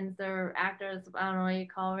participants or actors, I don't know what you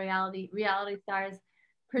call reality stars.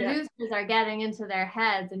 Producers are getting into their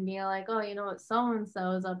heads and being like, oh, you know what so and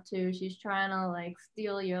so is up to? She's trying to like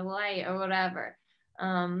steal your light or whatever.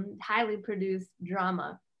 Highly produced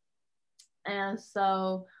drama. And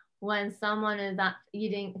so when someone is not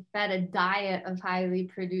fed a diet of highly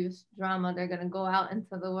produced drama, they're going to go out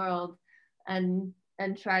into the world and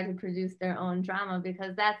try to produce their own drama,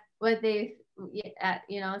 because that's what they,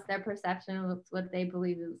 it's their perception, it's what they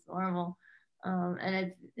believe is normal.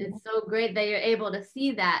 And it's so great that you're able to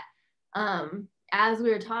see that. As we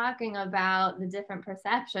were talking about the different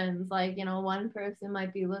perceptions, like, one person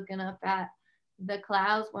might be looking up at the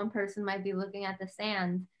clouds, one person might be looking at the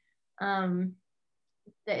sand.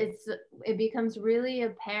 It becomes really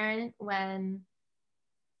apparent when,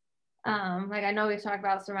 like, I know we've talked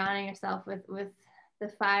about surrounding yourself with the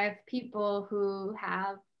 5 people who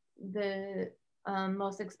have the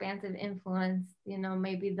most expansive influence,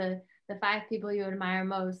 maybe the 5 people you admire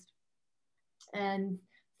most, and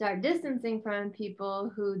start distancing from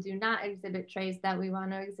people who do not exhibit traits that we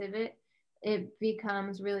want to exhibit. It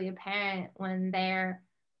becomes really apparent when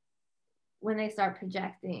they start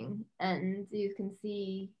projecting, and you can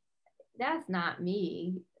see that's not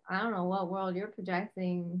me. I don't know what world you're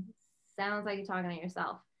projecting. Sounds like you're talking to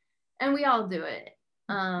yourself. And we all do it.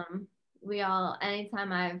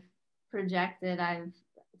 Anytime I've projected, I've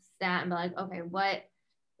sat and been like, okay, what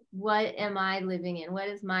am I living in? What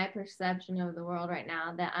is my perception of the world right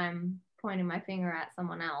now that I'm pointing my finger at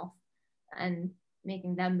someone else and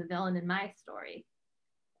making them the villain in my story?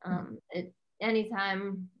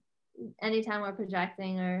 Anytime we're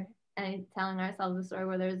projecting or telling ourselves a story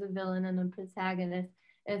where there's a villain and a protagonist,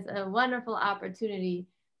 it's a wonderful opportunity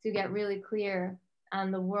to get really clear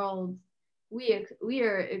on the world we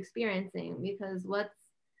are experiencing, because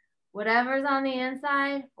whatever's on the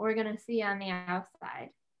inside, we're going to see on the outside.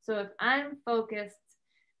 So if I'm focused,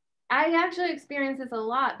 I actually experience this a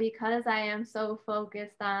lot because I am so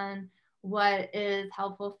focused on what is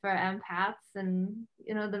helpful for empaths and,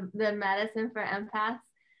 the medicine for empaths.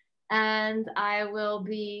 And I will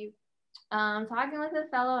be talking with a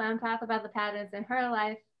fellow empath about the patterns in her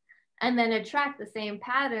life, and then attract the same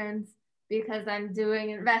patterns because I'm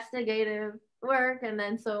doing investigative work. And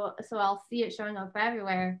then so I'll see it showing up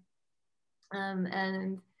everywhere.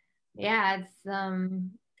 And yeah, it's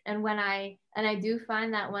and I do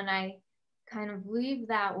find that when I kind of leave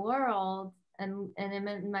that world and am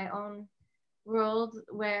in my own world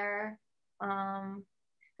where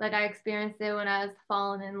like I experienced it when I was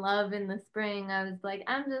falling in love in the spring. I was like,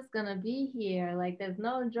 I'm just gonna be here. Like, there's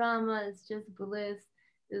no drama, it's just bliss.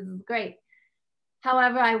 This is great.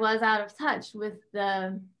 However, I was out of touch with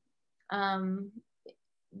the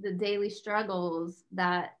daily struggles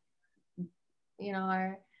that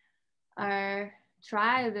our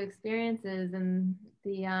tribe experiences, and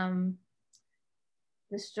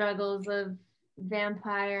the struggles of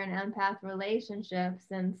vampire and empath relationships,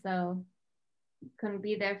 and so couldn't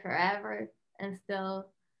be there forever and still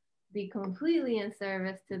be completely in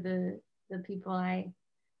service to the people I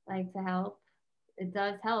like to help. It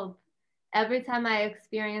does help. Every time I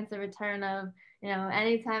experience a return of,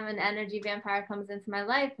 anytime an energy vampire comes into my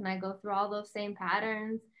life and I go through all those same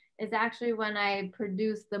patterns, it's actually when I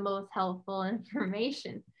produce the most helpful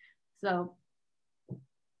information. So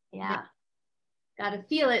yeah, gotta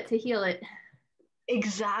feel it to heal it.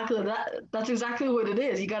 Exactly. That's exactly what it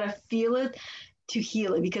is. You gotta feel it to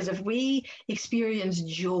heal it. Because if we experience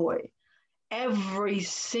joy every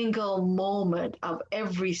single moment of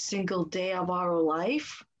every single day of our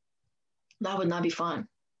life, that would not be fun.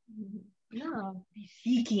 No. Be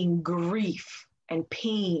seeking grief and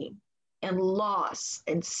pain and loss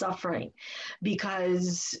and suffering.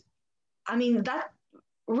 Because I mean that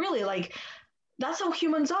really, like, that's how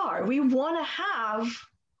humans are. We want to have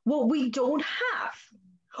what we don't have,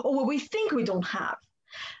 or what we think we don't have.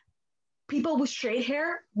 People with straight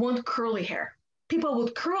hair want curly hair. People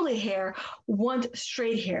with curly hair want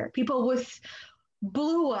straight hair. People with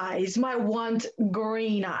blue eyes might want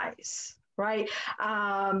green eyes, right?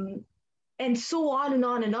 And so on and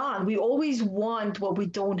on and on. We always want what we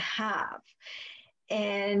don't have.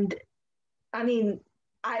 And I mean,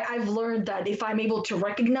 I've learned that if I'm able to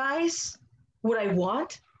recognize what I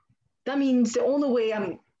want, that means the only way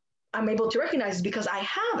I'm able to recognize is because I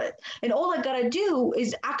have it. And all I gotta do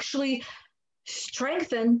is actually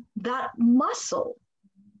strengthen that muscle,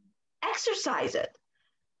 exercise it.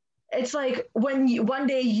 It's like when one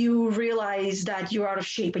day you realize that you're out of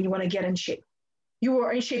shape and you want to get in shape. You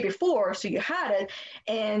were in shape before, so you had it,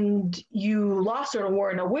 and you lost it or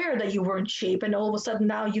weren't aware that you were in shape, and all of a sudden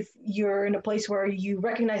now you're in a place where you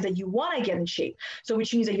recognize that you want to get in shape. So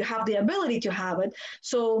which means that you have the ability to have it.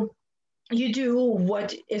 So you do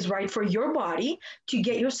what is right for your body to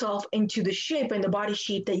get yourself into the shape and the body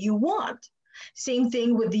shape that you want. Same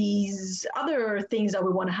thing with these other things that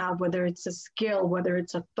we want to have, whether it's a skill, whether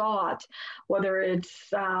it's a thought, whether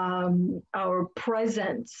it's our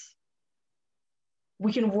presence.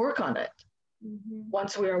 We can work on it.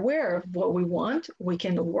 Once we're aware of what we want, we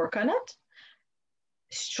can work on it,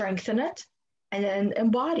 strengthen it, and then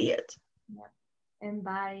embody it.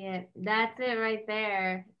 Embody it. That's it right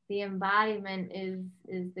there. The embodiment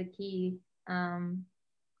is the key,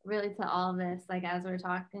 really, to all this. Like, as we're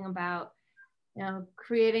talking about,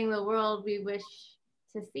 creating the world we wish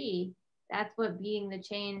to see. That's what being the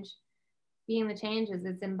change is.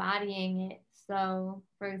 It's embodying it. So,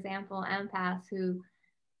 for example, empaths who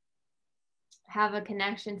have a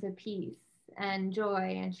connection to peace and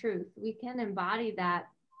joy and truth, we can embody that,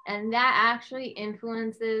 and that actually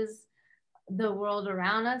influences the world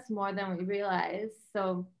around us more than we realize.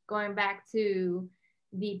 So going back to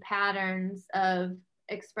the patterns of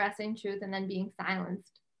expressing truth and then being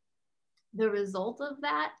silenced, the result of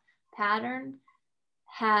that pattern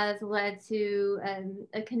has led to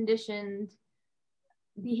a conditioned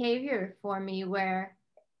behavior for me, where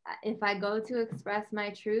if I go to express my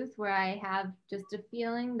truth, where I have just a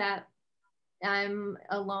feeling that I'm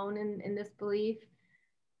alone in this belief,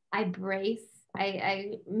 I brace.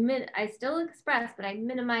 I still express, but I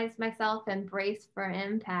minimize myself and brace for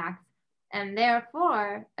impact, and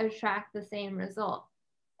therefore attract the same result.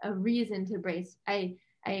 A reason to brace. I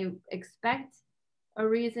expect a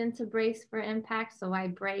reason to brace for impact, so I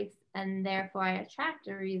brace, and therefore I attract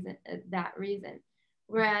a reason. That reason.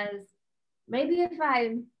 Whereas maybe if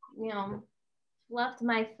I, fluffed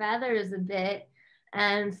my feathers a bit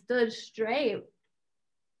and stood straight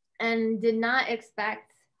and did not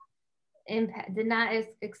expect impact, did not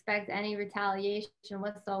expect any retaliation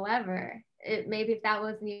whatsoever, maybe if that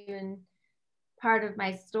wasn't even part of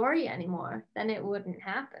my story anymore, then it wouldn't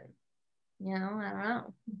happen. I don't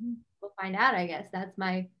know. We'll find out, I guess. That's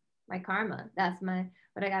my karma. That's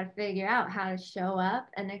what I got to figure out, how to show up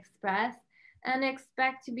and express and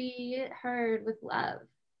expect to be heard with love.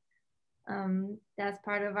 That's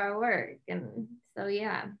part of our work. And so,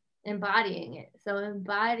 yeah, embodying it. So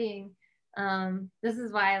embodying, this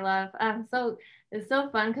is why I love, it's so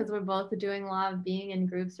fun because we're both doing Law of Being in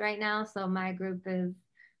groups right now. So my group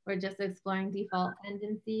we're just exploring default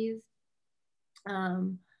tendencies.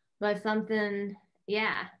 But something,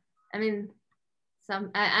 yeah, I mean,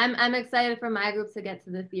 I'm excited for my group to get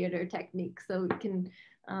to the theater technique, so we can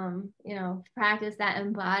practice that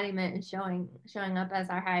embodiment and showing up as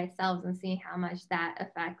our highest selves and seeing how much that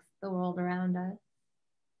affects the world around us.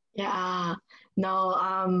 Yeah,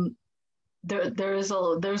 no, there's a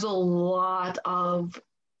lot of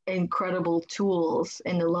incredible tools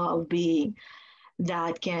in the Law of Being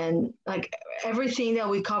that can, like everything that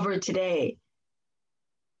we covered today,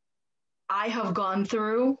 I have gone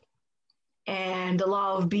through, and the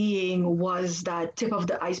law of being was that tip of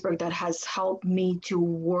the iceberg that has helped me to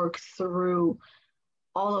work through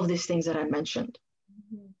all of these things that I mentioned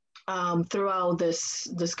throughout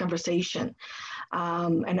this conversation.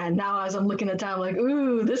 And then now as I'm looking at time, like,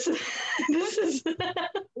 ooh, this is this is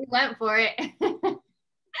We went for it.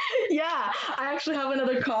 yeah. I actually have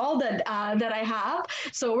another call that that I have,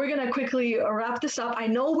 so we're gonna quickly wrap this up. I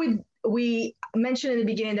know we mentioned in the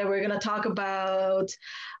beginning that we're gonna talk about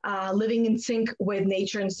living in sync with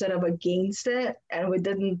nature instead of against it, and we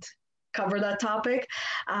didn't cover that topic.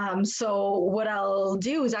 So what I'll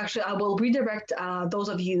do is actually I will redirect those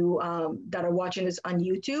of you that are watching this on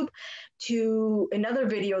YouTube to another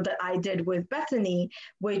video that I did with Bethany,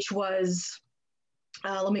 which was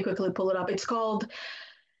let me quickly pull it up. It's called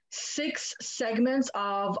 6 segments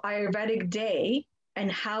of Ayurvedic day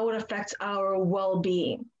and how it affects our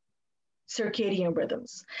well-being, circadian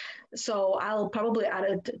rhythms. So I'll probably add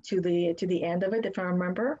it to the end of it if I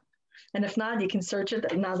remember. And if not, you can search it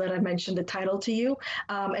now that I mentioned the title to you.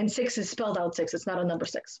 And 6 is spelled out 6. It's not a number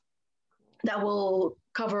 6. That will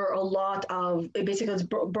cover a lot of it. Basically, it's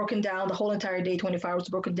broken down the whole entire day, 24 hours,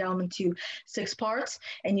 broken down into 6 parts,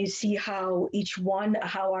 and you see how each one,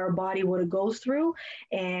 how our body, what it goes through,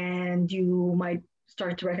 and you might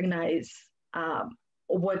start to recognize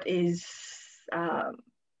what is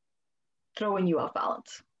throwing you off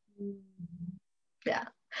balance. Yeah.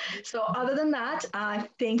 So other than that,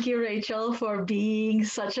 thank you, Rachel, for being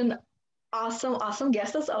such an awesome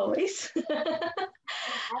guest as always.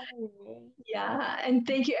 Yeah, and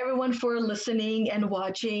thank you everyone for listening and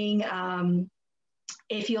watching.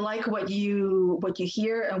 If you like what you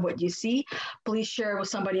hear and what you see, please share with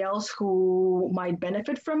somebody else who might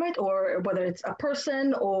benefit from it, or whether it's a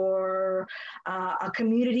person or a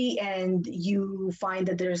community, and you find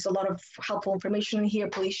that there's a lot of helpful information in here.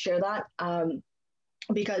 Please share that.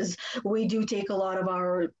 Because we do take a lot of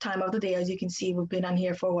our time of the day. As you can see, we've been on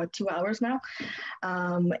here for 2 hours now,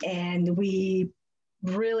 and we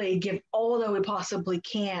really give all that we possibly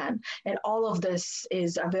can, and all of this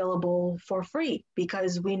is available for free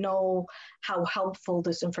because we know how helpful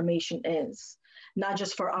this information is, not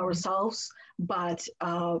just for ourselves but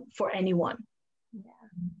for anyone.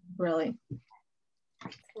 Really,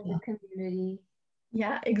 for the community.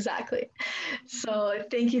 Yeah, exactly. So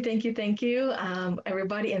thank you,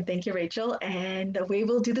 everybody, and thank you, Rachel. And we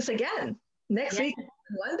will do this again next week,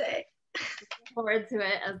 Monday. Look forward to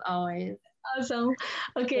it as always. Awesome.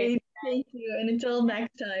 Okay, thank you, and until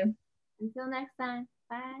next time. Until next time.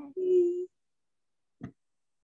 Bye. Bye.